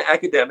 it's kind of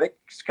academic.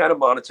 It's kind of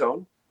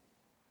monotone.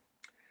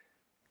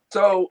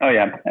 So, oh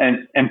yeah,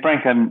 and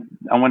Frank,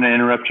 I want to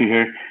interrupt you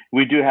here.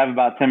 We do have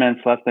about 10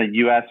 minutes left. That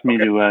you asked me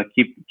to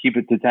keep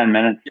it to 10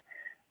 minutes.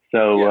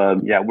 So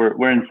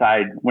we're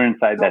inside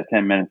that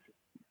 10 minutes.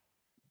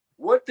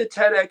 What the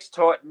TEDx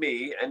taught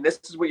me, and this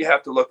is what you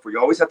have to look for. You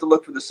always have to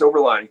look for the silver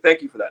lining.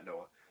 Thank you for that,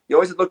 Noah. You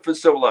always have to look for the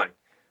silver lining.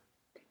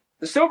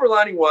 The silver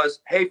lining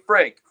was, hey,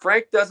 Frank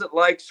doesn't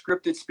like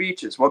scripted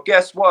speeches. Well,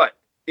 guess what?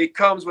 It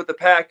comes with the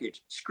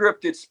package,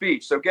 scripted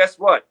speech. So guess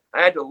what?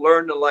 I had to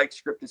learn to like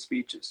scripted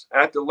speeches. I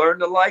had to learn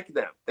to like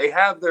them. They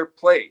have their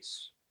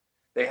place.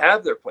 If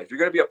you're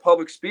going to be a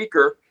public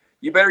speaker,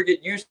 you better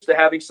get used to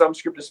having some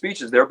scripted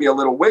speeches. There'll be a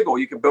little wiggle.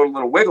 You can build a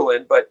little wiggle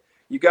in, but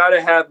you got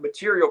to have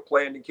material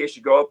planned in case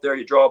you go up there,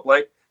 you draw a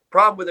blank.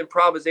 Problem with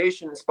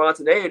improvisation and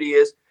spontaneity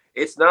is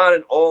it's not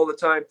an all the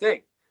time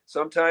thing.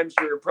 Sometimes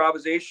your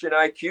improvisation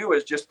IQ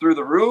is just through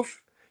the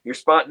roof. Your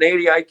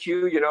spontaneity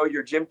IQ,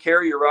 your Jim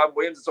Carrey, your Robin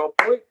Williams is on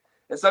point.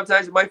 And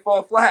sometimes it might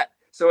fall flat.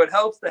 So it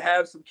helps to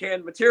have some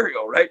canned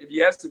material, right? If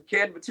you have some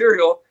canned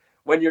material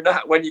when your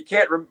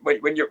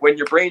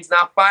brain's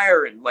not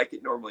firing like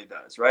it normally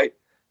does, right?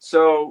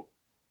 So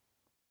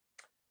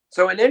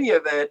in any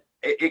event,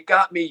 it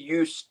got me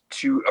used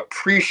to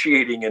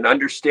appreciating and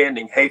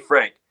understanding, hey,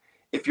 Frank,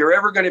 if you're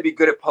ever going to be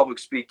good at public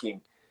speaking,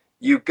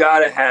 you got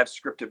to have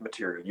scripted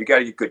material. You got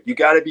to get good. You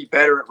got to be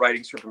better at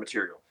writing scripted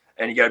material,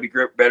 and you got to be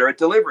better at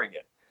delivering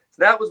it. So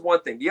that was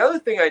one thing. The other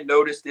thing I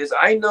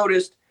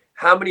noticed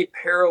how many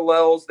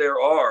parallels there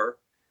are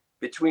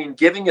between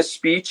giving a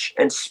speech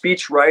and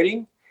speech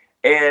writing,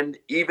 and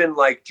even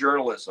like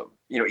journalism,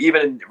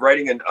 even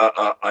writing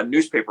a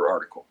newspaper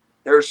article.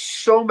 There's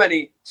so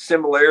many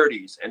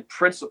similarities and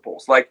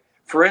principles. Like,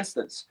 for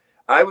instance,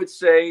 I would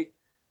say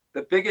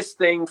the biggest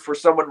thing for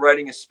someone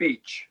writing a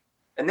speech,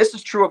 and this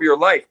is true of your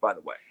life, by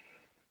the way,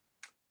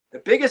 the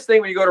biggest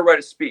thing when you go to write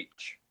a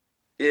speech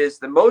is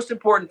the most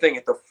important thing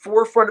at the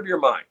forefront of your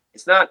mind.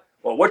 It's not,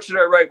 well, what should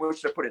I write? What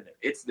should I put in there?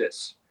 It's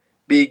this.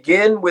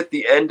 Begin with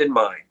the end in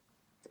mind.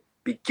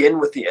 Begin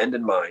with the end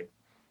in mind.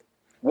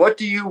 What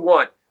do you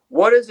want?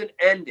 What is an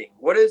ending?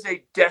 What is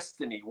a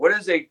destiny? What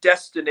is a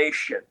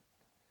destination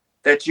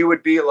that you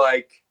would be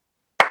like,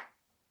 wow,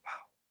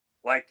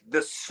 like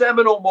the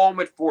seminal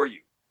moment for you?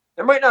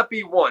 There might not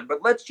be one,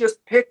 but let's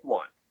just pick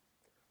one.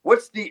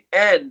 What's the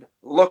end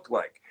look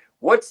like?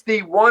 What's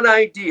the one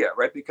idea,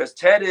 right? Because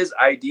TED is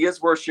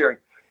ideas worth sharing.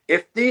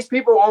 If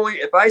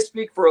I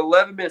speak for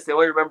 11 minutes, they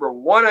only remember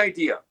one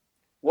idea.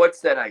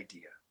 What's that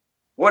idea?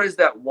 What is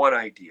that one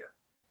idea?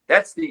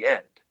 That's the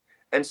end.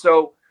 And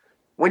so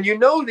when you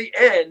know the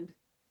end,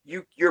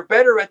 you're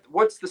better at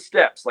what's the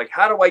steps. Like,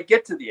 how do I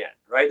get to the end,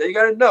 right? You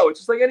got to know. It's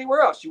just like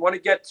anywhere else. You want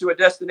to get to a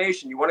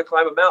destination. You want to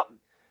climb a mountain.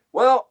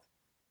 Well,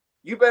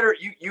 you got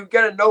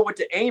to know what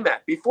to aim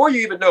at before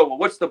you even know, well,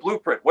 what's the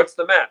blueprint? What's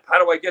the map?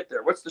 How do I get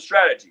there? What's the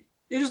strategy?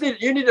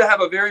 You need to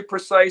have a very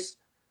precise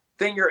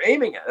thing you're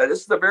aiming at.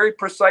 This is a very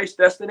precise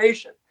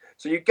destination.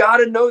 So you got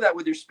to know that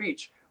with your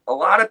speech. A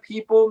lot of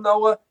people,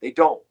 Noah, they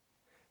don't.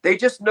 They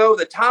just know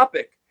the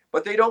topic,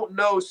 but they don't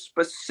know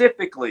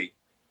specifically,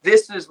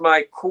 this is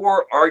my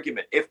core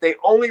argument. If they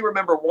only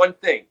remember one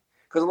thing,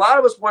 because a lot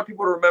of us want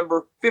people to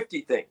remember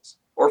 50 things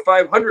or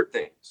 500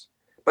 things,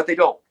 but they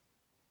don't.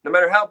 No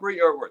matter how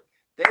brilliant or worth,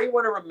 they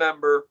want to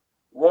remember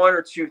one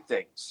or two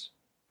things.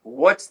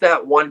 What's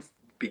that one?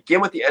 Begin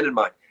with the end in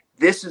mind.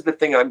 This is the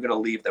thing I'm going to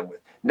leave them with.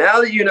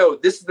 Now that you know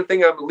this is the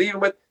thing I'm leaving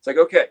with, it's like,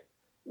 okay,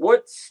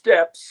 what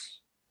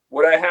steps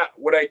would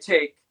I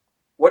take?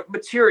 What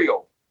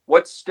material,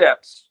 what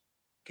steps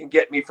can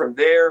get me from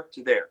there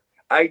to there?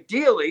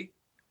 Ideally,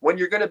 when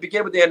you're going to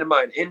begin with the end in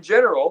mind, in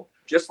general,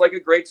 just like a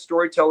great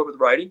storyteller with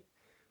writing,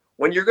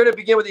 when you're going to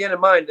begin with the end in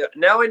mind,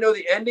 now I know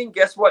the ending.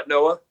 Guess what,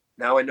 Noah?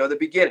 Now I know the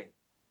beginning.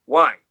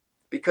 Why?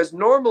 Because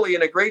normally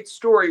in a great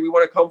story, we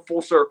want to come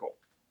full circle.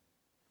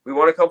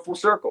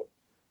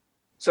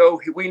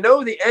 So we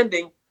know the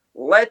ending.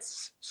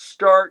 Let's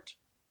start.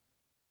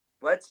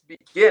 Let's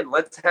begin.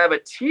 Let's have a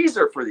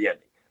teaser for the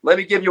ending. Let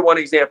me give you one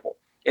example.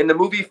 In the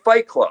movie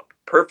Fight Club,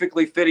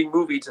 perfectly fitting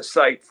movie to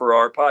cite for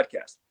our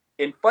podcast.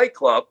 In Fight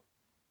Club,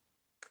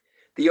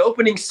 the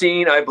opening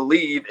scene, I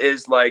believe,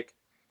 is like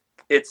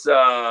it's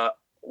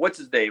what's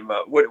his name?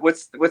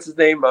 What's his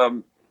name?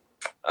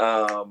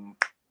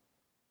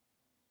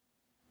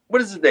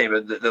 What is his name?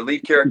 The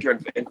lead character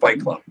in Fight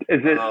Club.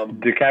 Is it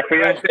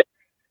DiCaprio? Brad Pitt.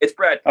 It's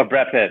Brad Pitt. Oh,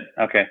 Brad Pitt.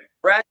 Okay.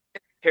 Brad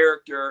Pitt's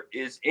character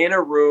is in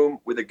a room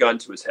with a gun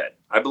to his head.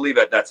 I believe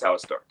that's how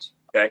it starts.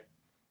 Okay.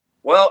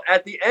 Well,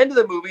 at the end of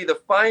the movie,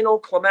 the final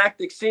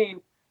climactic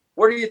scene,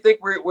 where do you think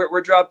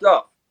we're dropped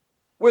off?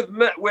 With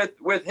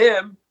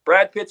him,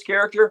 Brad Pitt's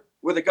character,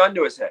 with a gun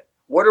to his head.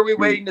 What are we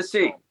waiting to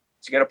see?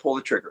 He's going to pull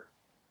the trigger.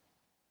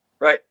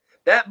 Right?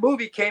 That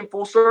movie came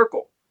full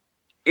circle.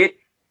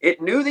 It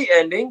knew the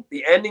ending.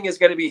 The ending is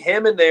going to be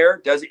him in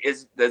there.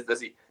 Is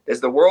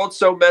the world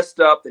so messed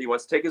up that he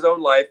wants to take his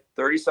own life?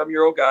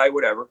 30-some-year-old guy,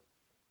 whatever.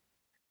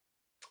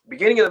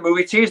 Beginning of the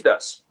movie teased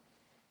us.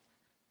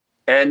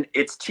 And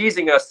it's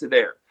teasing us to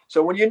there.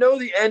 So when you know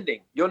the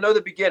ending, you'll know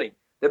the beginning.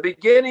 The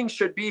beginning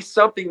should be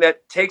something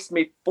that takes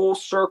me full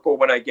circle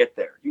when I get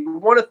there. You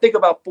want to think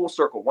about full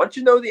circle. Once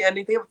you know the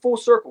ending, think of full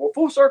circle. Well,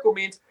 full circle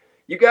means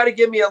you got to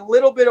give me a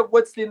little bit of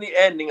what's in the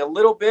ending, a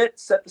little bit,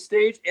 set the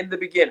stage in the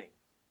beginning.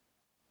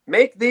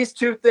 Make these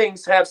two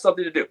things have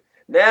something to do.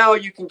 Now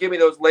you can give me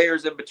those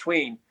layers in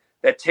between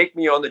that take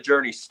me on the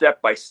journey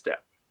step by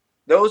step.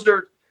 Those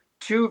are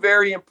two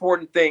very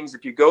important things.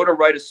 If you go to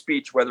write a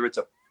speech, whether it's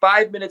a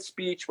 5-minute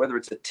speech, whether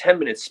it's a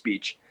 10-minute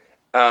speech,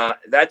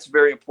 that's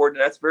very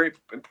important. That's very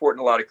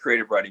important. A lot of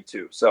creative writing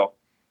too. So,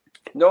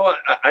 no,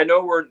 I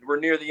know we're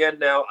near the end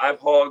now. I've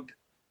hogged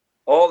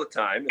all the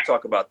time to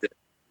talk about this.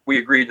 We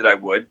agreed that I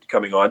would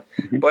coming on,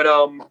 but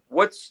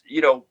what's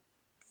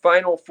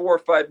final 4 or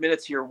 5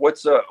 minutes here?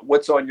 What's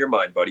on your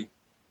mind, buddy?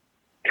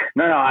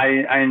 No,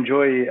 I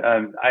enjoy.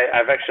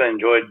 I've actually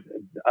enjoyed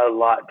a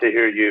lot to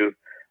hear you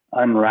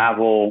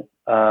unravel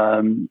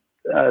a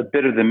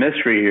bit of the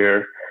mystery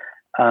here.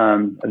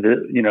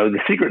 The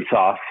secret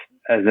sauce,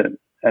 as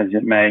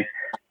it may,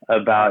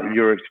 about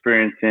your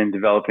experience in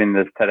developing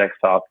this TEDx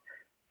talk,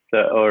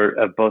 or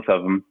both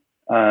of them.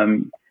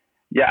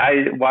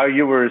 While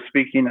you were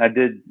speaking, I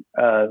did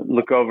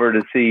look over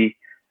to see,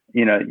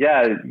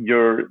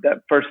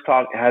 that first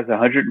talk has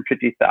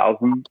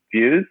 150,000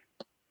 views.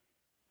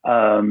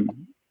 My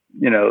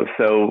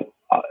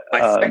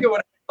second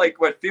one,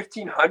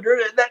 1,500,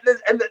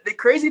 and the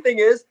crazy thing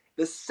is,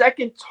 the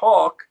second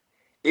talk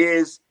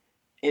is,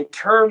 in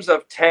terms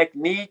of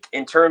technique,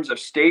 in terms of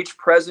stage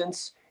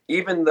presence,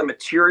 even the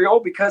material,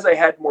 because I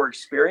had more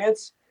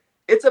experience,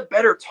 it's a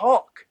better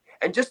talk.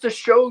 And just to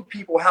show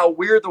people how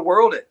weird the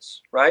world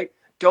is, right?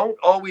 Don't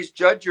always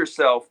judge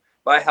yourself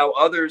by how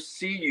others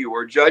see you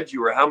or judge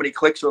you or how many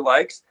clicks or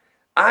likes.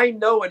 I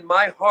know in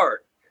my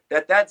heart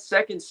that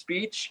second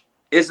speech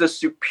is a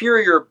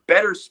superior,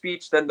 better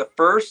speech than the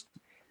first.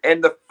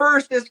 And the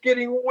first is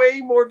getting way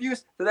more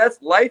views. So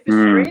that's life is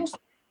strange.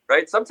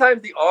 Right?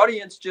 Sometimes the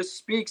audience just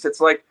speaks. It's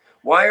like,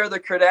 why are the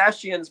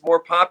Kardashians more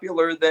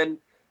popular than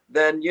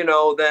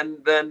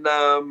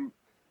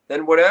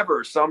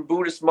whatever, some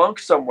Buddhist monk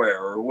somewhere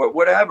or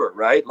whatever,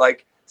 right?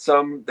 Like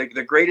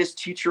the greatest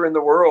teacher in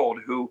the world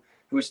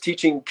who's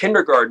teaching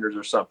kindergartners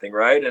or something,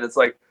 right? And it's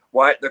like,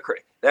 why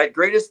that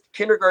greatest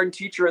kindergarten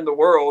teacher in the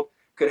world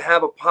could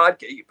have a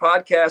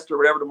podcast or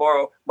whatever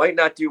tomorrow, might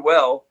not do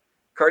well.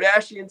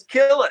 Kardashians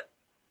kill it,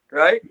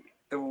 right?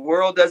 The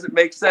world doesn't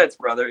make sense,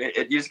 brother.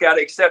 You just got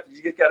to accept.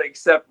 You just got to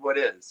accept what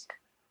is.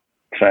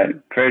 That's right.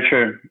 Very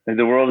true.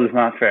 The world is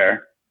not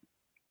fair.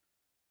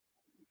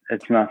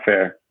 It's not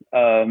fair.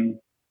 I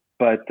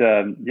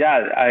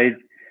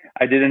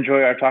did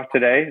enjoy our talk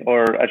today,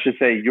 or I should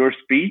say, your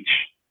speech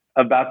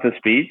about the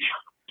speech,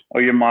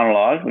 or your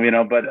monologue.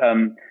 But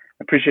I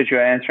appreciate you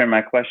answering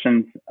my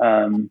questions.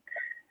 I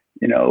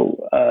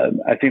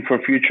think for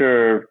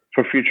future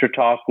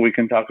talk, we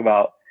can talk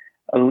about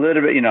a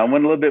little bit, I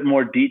went a little bit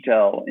more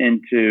detail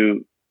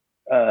into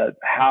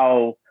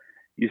how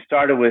you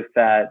started with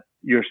that,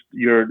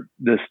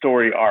 the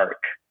story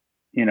arc,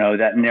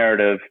 that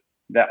narrative,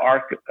 that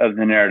arc of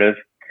the narrative.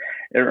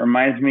 It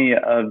reminds me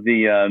of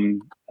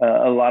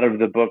a lot of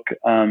the book,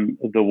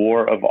 The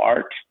War of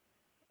Art,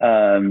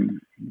 that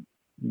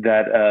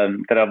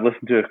I've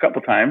listened to a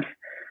couple times.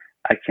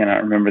 I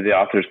cannot remember the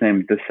author's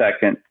name the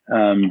second,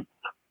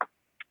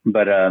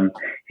 but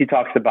he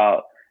talks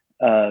about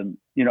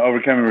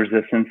overcoming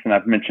resistance, and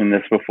I've mentioned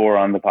this before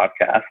on the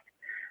podcast.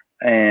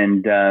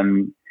 And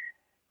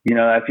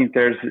I think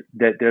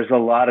there's a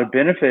lot of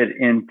benefit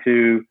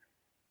into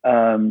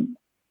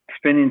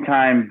spending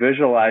time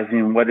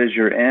visualizing what is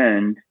your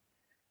end.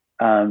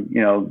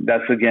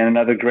 That's again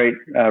another great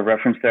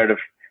reference there to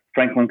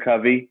Franklin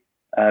Covey.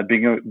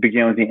 Begin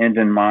with the end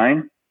in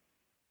mind.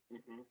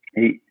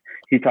 Mm-hmm.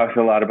 He talks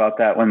a lot about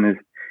that when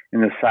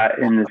in the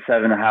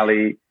 7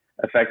 highly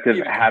effective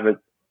habits.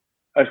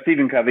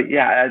 Stephen Covey,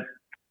 yeah,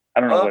 I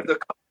don't know what.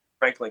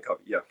 Franklin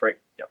Covey, yeah, Frank,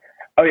 yeah.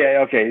 Oh yeah,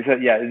 okay. So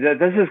yeah,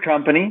 this is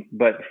company,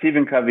 but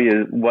Stephen Covey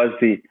was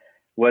the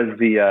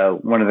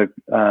one of the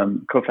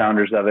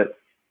co-founders of it,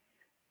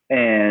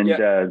 and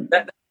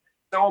that's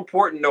so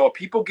important, Noah.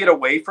 People get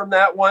away from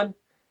that one.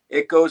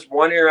 It goes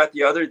one ear out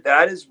the other.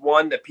 That is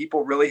one that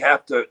people really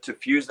have to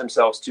fuse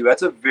themselves to.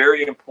 That's a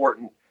very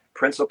important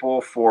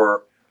principle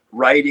for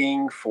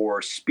writing,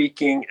 for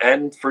speaking,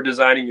 and for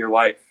designing your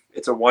life.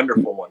 It's a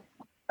wonderful one.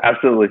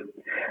 Absolutely.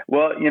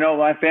 Well,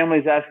 my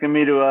family's asking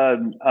me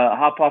to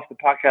hop off the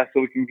podcast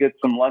so we can get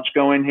some lunch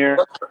going here.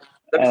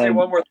 Let me say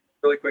one more thing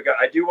really quick.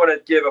 I do want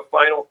to give a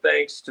final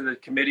thanks to the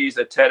committees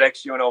at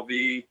TEDx,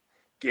 UNLV,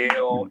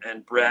 Gail,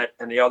 and Brett,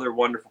 and the other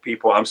wonderful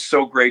people. I'm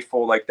so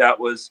grateful. Like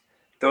those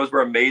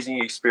were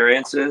amazing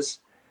experiences.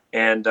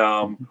 And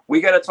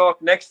we got to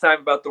talk next time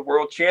about the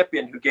world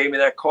champion who gave me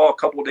that call a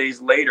couple of days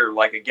later.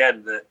 Like,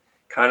 again, the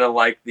kind of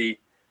like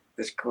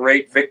this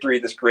great victory,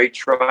 this great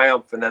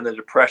triumph, and then the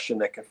depression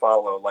that can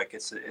follow. Like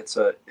it's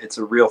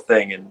a real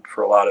thing, and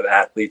for a lot of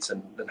athletes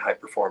and high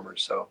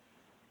performers. So.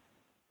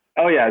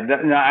 Oh yeah,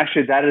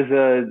 actually,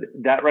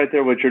 that right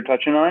there. What you're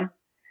touching on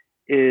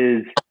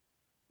is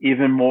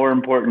even more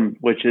important,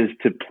 which is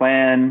to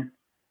plan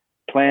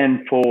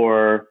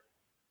for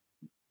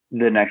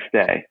the next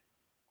day.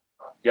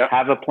 Yeah.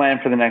 Have a plan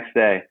for the next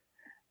day.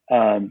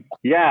 Every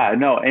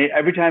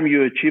time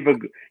you achieve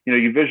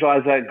you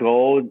visualize that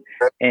goal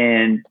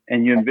and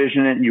you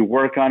envision it and you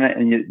work on it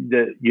and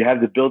you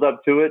have the build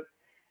up to it,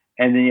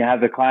 and then you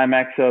have the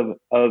climax of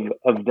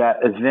that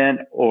event,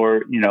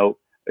 or,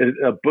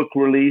 a book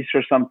release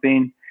or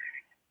something.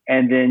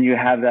 And then you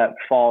have that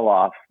fall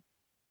off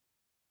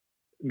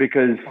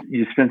because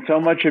you spend so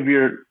much of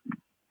your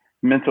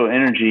mental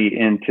energy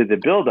into the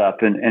build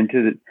up and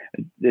to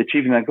the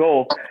achieving that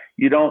goal.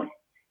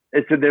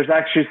 There's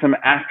actually some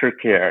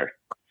aftercare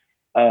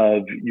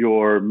of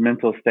your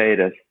mental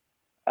status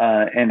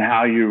and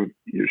how you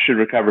should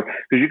recover,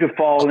 because you could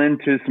fall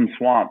into some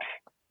swamps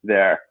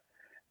there,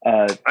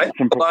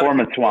 some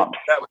performance swamps.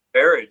 That was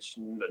marriage.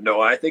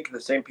 No, I think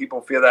the same people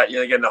feel that.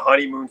 Again, the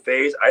honeymoon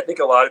phase. I think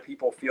a lot of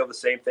people feel the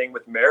same thing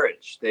with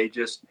marriage.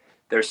 There's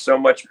so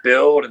much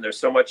build and there's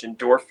so much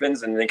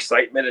endorphins and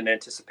excitement and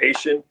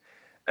anticipation.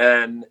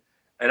 And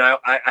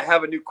I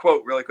have a new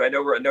quote really quick.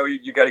 I know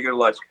you got to go to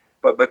lunch.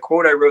 But the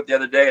quote I wrote the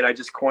other day, and I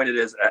just coined it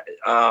as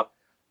a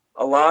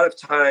lot of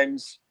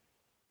times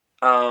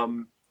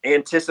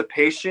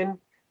anticipation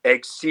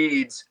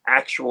exceeds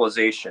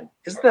actualization.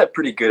 Isn't that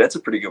pretty good? That's a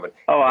pretty good one.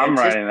 Oh, I'm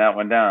writing that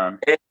one down.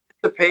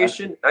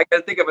 Anticipation. I got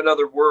to think of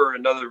another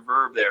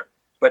verb there.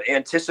 But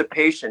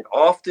anticipation,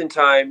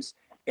 oftentimes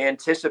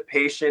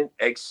anticipation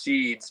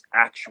exceeds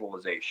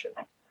actualization.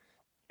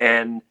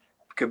 And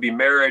it could be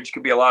marriage,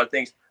 could be a lot of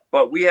things.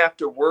 But we have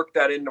to work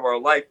that into our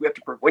life. We have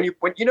to, when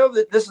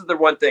this is the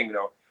one thing,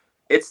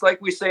 it's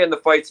like we say in the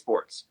fight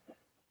sports,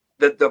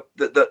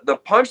 the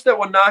punch that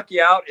will knock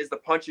you out is the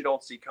punch you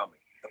don't see coming.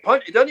 The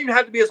punch, it doesn't even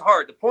have to be as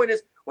hard. The point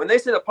is, when they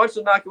say the punch that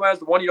will knock you out is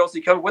the one you don't see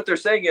coming, what they're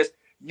saying is,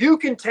 you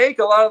can take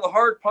a lot of the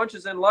hard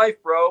punches in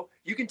life, bro.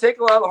 You can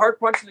take a lot of the hard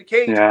punches in the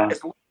cage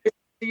as long as you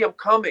see them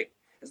coming.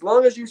 As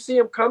long as you see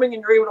them coming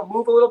and you're able to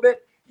move a little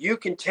bit, you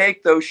can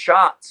take those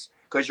shots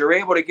because you're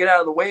able to get out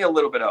of the way a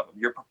little bit of them.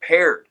 You're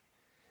prepared.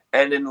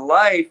 And in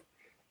life,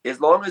 as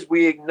long as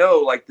we know,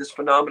 like this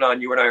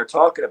phenomenon you and I are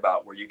talking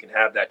about, where you can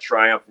have that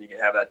triumph and you can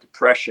have that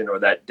depression or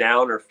that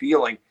downer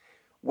feeling,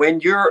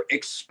 when you're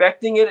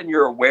expecting it and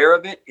you're aware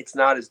of it, it's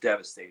not as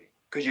devastating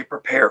because you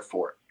prepare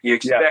for it. You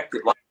expect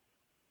it,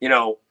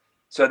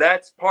 so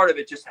that's part of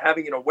it, just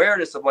having an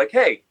awareness of like,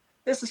 hey,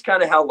 this is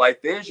kind of how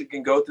life is. You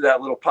can go through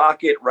that little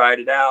pocket, ride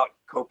it out,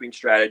 coping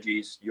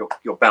strategies,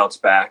 you'll bounce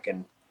back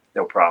and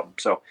no problem.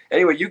 So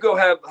anyway, you go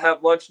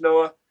have lunch,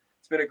 Noah.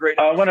 Been a great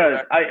episode.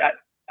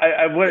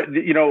 I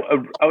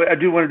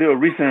do want to do a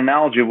recent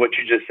analogy of what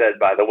you just said,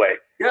 by the way.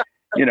 Yeah.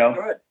 Go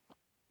ahead.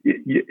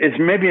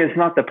 It's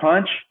not the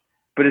punch,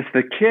 but it's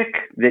the kick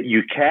that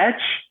you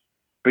catch,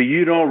 but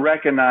you don't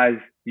recognize,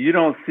 you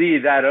don't see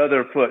that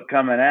other foot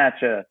coming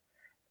at you.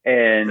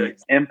 And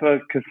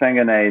Impa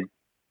Kasanganay,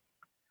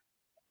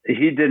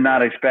 he did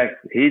not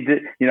expect,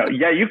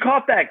 you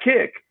caught that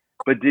kick,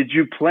 but did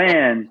you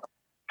plan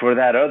for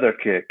that other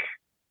kick?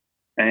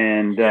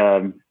 And,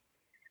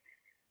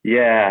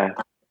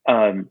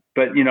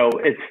 but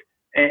it's,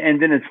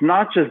 and then it's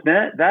not just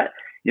that,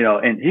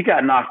 and he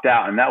got knocked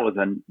out, and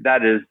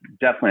that is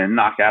definitely a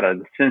knockout of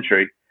the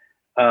century.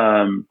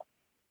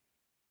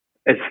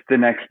 It's the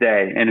next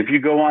day. And if you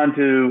go on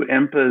to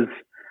Impa's,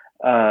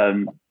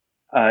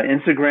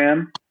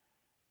 Instagram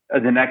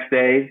the next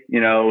day,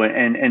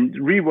 and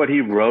read what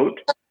he wrote,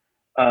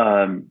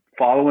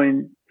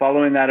 following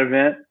that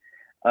event,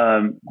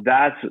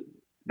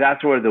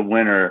 that's where the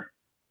winner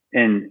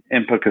in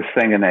Impa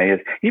Kasanganay is.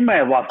 He may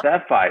have lost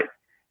that fight,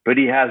 but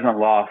he hasn't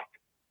lost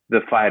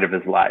the fight of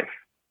his life.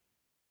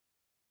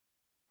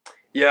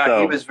 Yeah,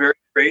 so, he was very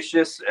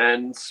gracious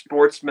and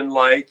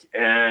sportsmanlike,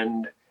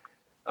 and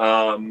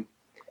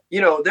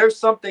there's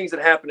some things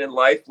that happen in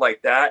life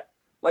like that.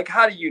 Like,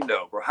 how do you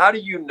know, bro? How do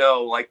you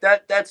know? Like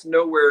that's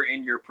nowhere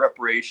in your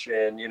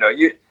preparation.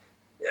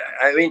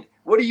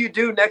 What do you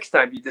do next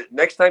time?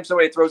 Next time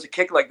somebody throws a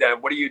kick like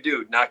that, what do you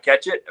do? Not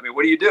catch it?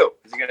 What do you do?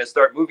 Is he going to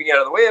start moving out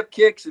of the way of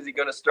kicks? Is he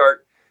going to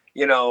start,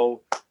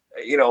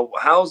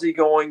 how's he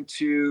going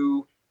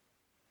to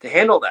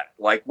handle that?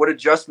 Like, what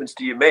adjustments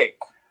do you make?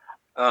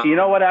 You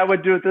know what I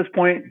would do at this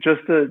point,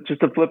 just to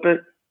flip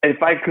it?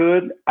 if I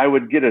could, I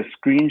would get a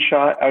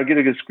screenshot. I would get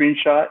a good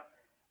screenshot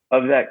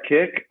of that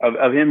kick,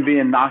 of him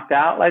being knocked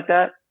out like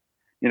that,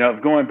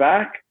 of going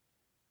back,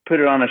 put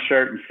it on a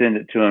shirt and send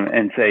it to him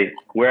and say,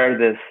 wear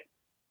this.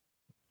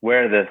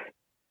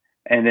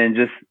 And then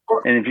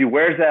and if he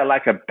wears that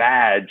like a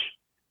badge,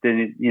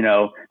 then,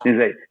 he's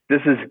like,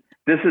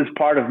 this is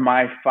part of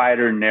my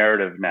fighter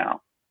narrative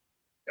now.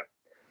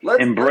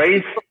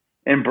 Embrace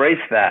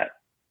that.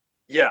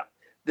 Yeah.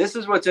 This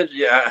is what's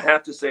interesting. Yeah, I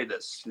have to say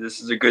this.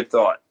 This is a good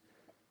thought.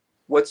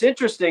 What's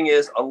interesting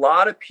is a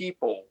lot of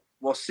people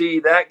will see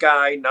that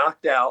guy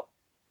knocked out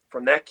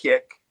from that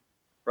kick,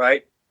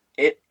 right?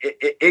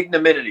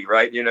 Ignominy,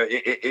 right?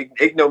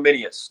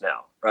 Ignominious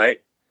now,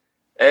 right?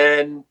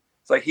 And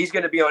it's like he's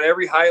going to be on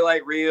every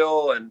highlight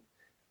reel, and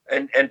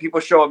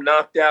people show him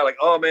knocked out, like,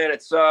 oh man,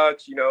 it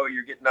sucks.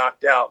 You're getting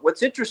knocked out.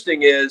 What's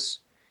interesting is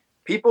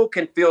people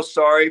can feel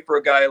sorry for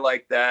a guy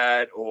like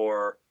that,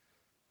 or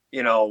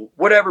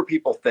whatever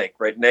people think,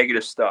 right?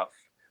 Negative stuff.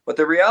 But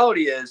the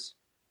reality is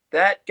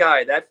that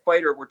guy, that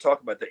fighter we're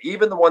talking about,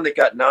 even the one that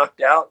got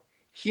knocked out,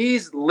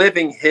 he's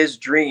living his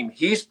dream.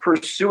 He's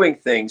pursuing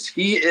things.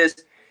 He is,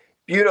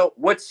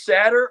 what's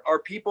sadder are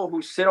people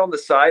who sit on the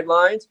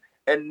sidelines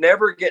and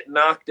never get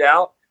knocked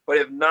out, but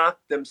have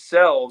knocked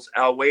themselves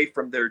away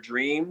from their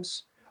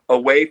dreams,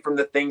 away from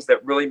the things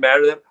that really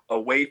matter to them,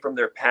 away from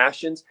their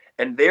passions.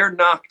 And they're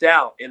knocked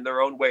out in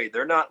their own way.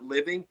 They're not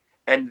living,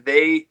 and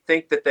they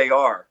think that they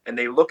are. And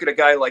they look at a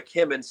guy like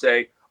him and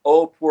say,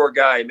 oh, poor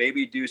guy,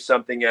 maybe do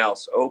something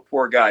else. Oh,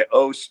 poor guy.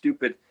 Oh,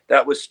 stupid.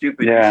 That was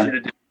stupid. Yeah. You should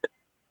have done it.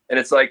 And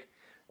it's like,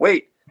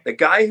 wait, the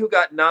guy who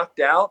got knocked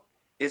out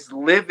is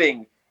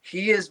living.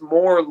 He is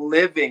more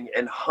living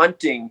and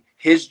hunting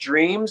his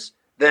dreams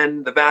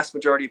than the vast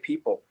majority of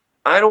people.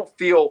 I don't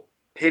feel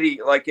pity.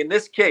 Like in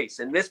this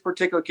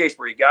particular case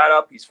where he got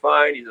up, he's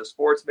fine. He's a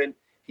sportsman.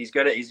 He's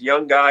a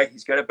young guy.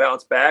 He's going to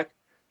bounce back.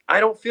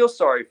 I don't feel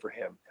sorry for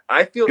him.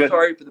 I feel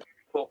sorry for the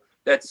people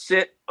that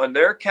sit on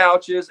their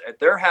couches at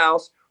their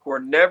house who are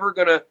never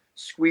going to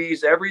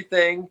squeeze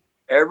everything,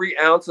 every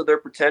ounce of their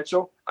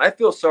potential. I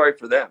feel sorry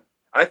for them.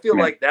 I feel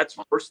like that's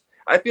worse.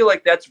 I feel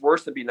like that's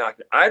worse than being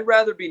knocked out. I'd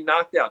rather be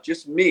knocked out.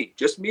 Just me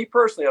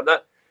personally.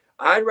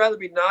 I'd rather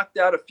be knocked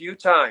out a few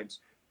times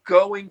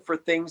going for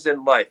things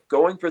in life,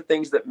 going for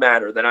things that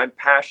matter, that I'm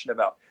passionate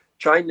about,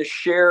 trying to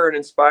share and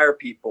inspire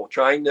people,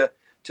 trying to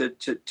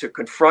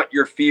confront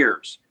your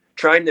fears,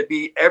 trying to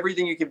be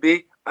everything you can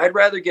be. I'd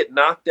rather get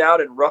knocked out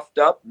and roughed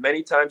up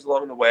many times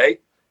along the way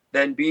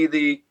than be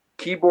the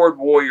keyboard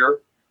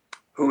warrior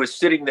who is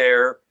sitting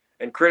there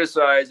and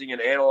criticizing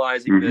and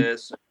analyzing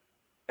this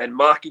and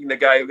mocking the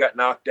guy who got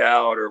knocked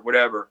out or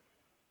whatever,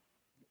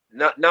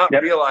 not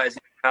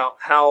realizing how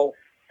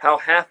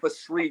half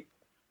asleep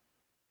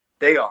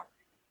they are,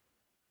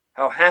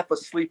 how half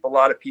asleep a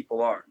lot of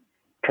people are.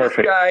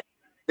 Perfect.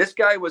 This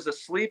guy was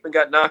asleep and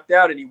got knocked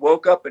out, and he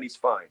woke up and he's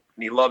fine,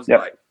 and he loves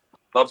life,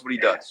 loves what he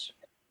does.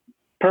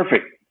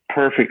 Perfect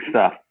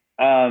stuff.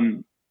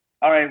 All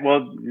right.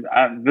 Well,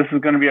 this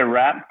is going to be a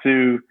wrap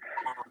to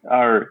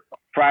our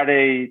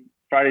Friday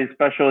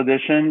special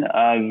edition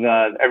of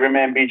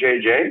Everyman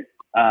BJJ.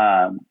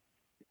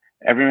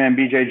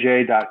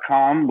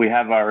 Everymanbjj.com. We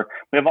have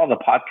all the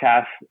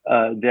podcasts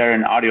there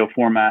in audio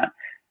format.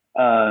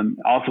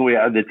 Also,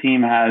 the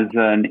team has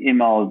an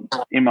email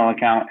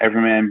account,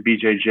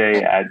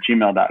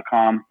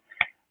 everymanbjj@gmail.com.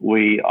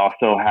 We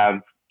also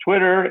have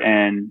Twitter,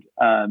 and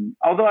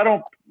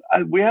although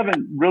we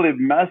haven't really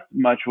messed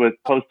much with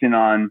posting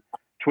on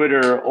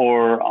Twitter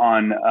or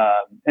on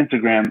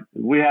Instagram.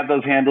 We have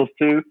those handles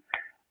too,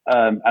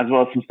 as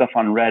well as some stuff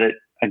on Reddit.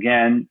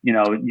 Again,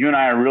 you and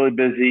I are really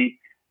busy,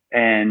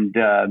 and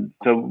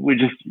so we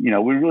just, we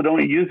really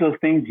don't use those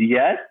things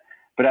yet.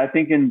 But I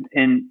think in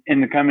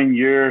the coming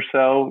year or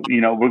so,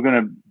 we're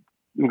gonna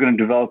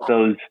develop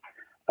those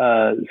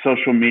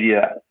social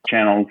media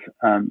channels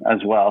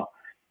as well.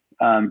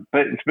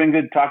 But it's been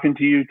good talking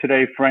to you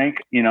today, Frank.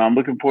 I'm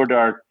looking forward to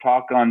our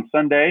talk on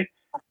Sunday,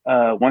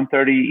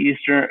 1:30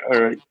 Eastern,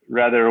 or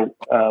rather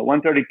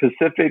 1:30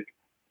 Pacific,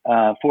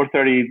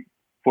 4:30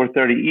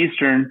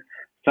 Eastern,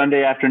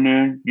 Sunday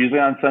afternoon. Usually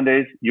on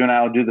Sundays, you and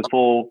I will do the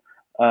full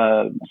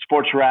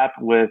sports wrap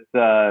with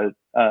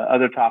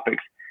other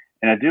topics.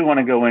 And I do want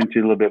to go into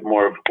a little bit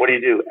more of what do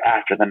you do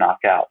after the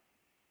knockout.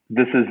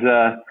 This is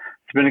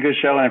it's been a good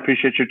show, and I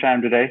appreciate your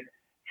time today.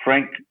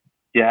 Frank, do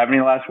you have any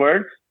last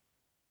words?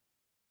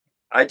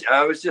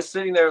 I was just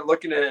sitting there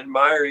looking and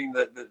admiring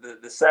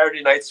the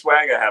Saturday night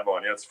swag I have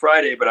on. It's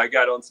Friday, but I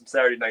got on some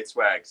Saturday night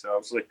swag. So I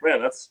was like,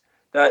 man,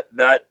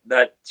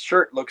 that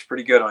shirt looks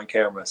pretty good on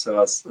camera. So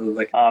I was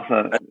like,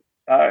 awesome.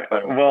 All right.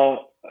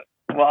 Well,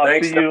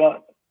 I'll see you.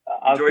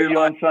 I'll see you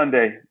on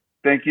Sunday.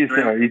 Thank you,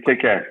 sir. You take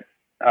care.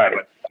 All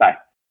right. Bye.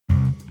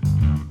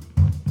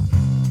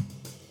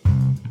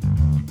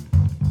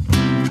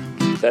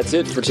 That's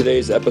it for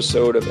today's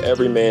episode of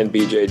Everyman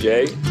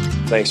BJJ.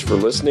 Thanks for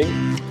listening.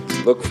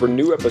 Look for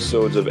new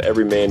episodes of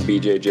Everyman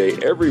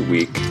BJJ every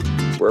week,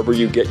 wherever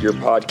you get your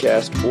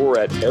podcast, or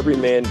at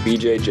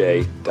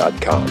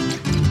everymanbjj.com.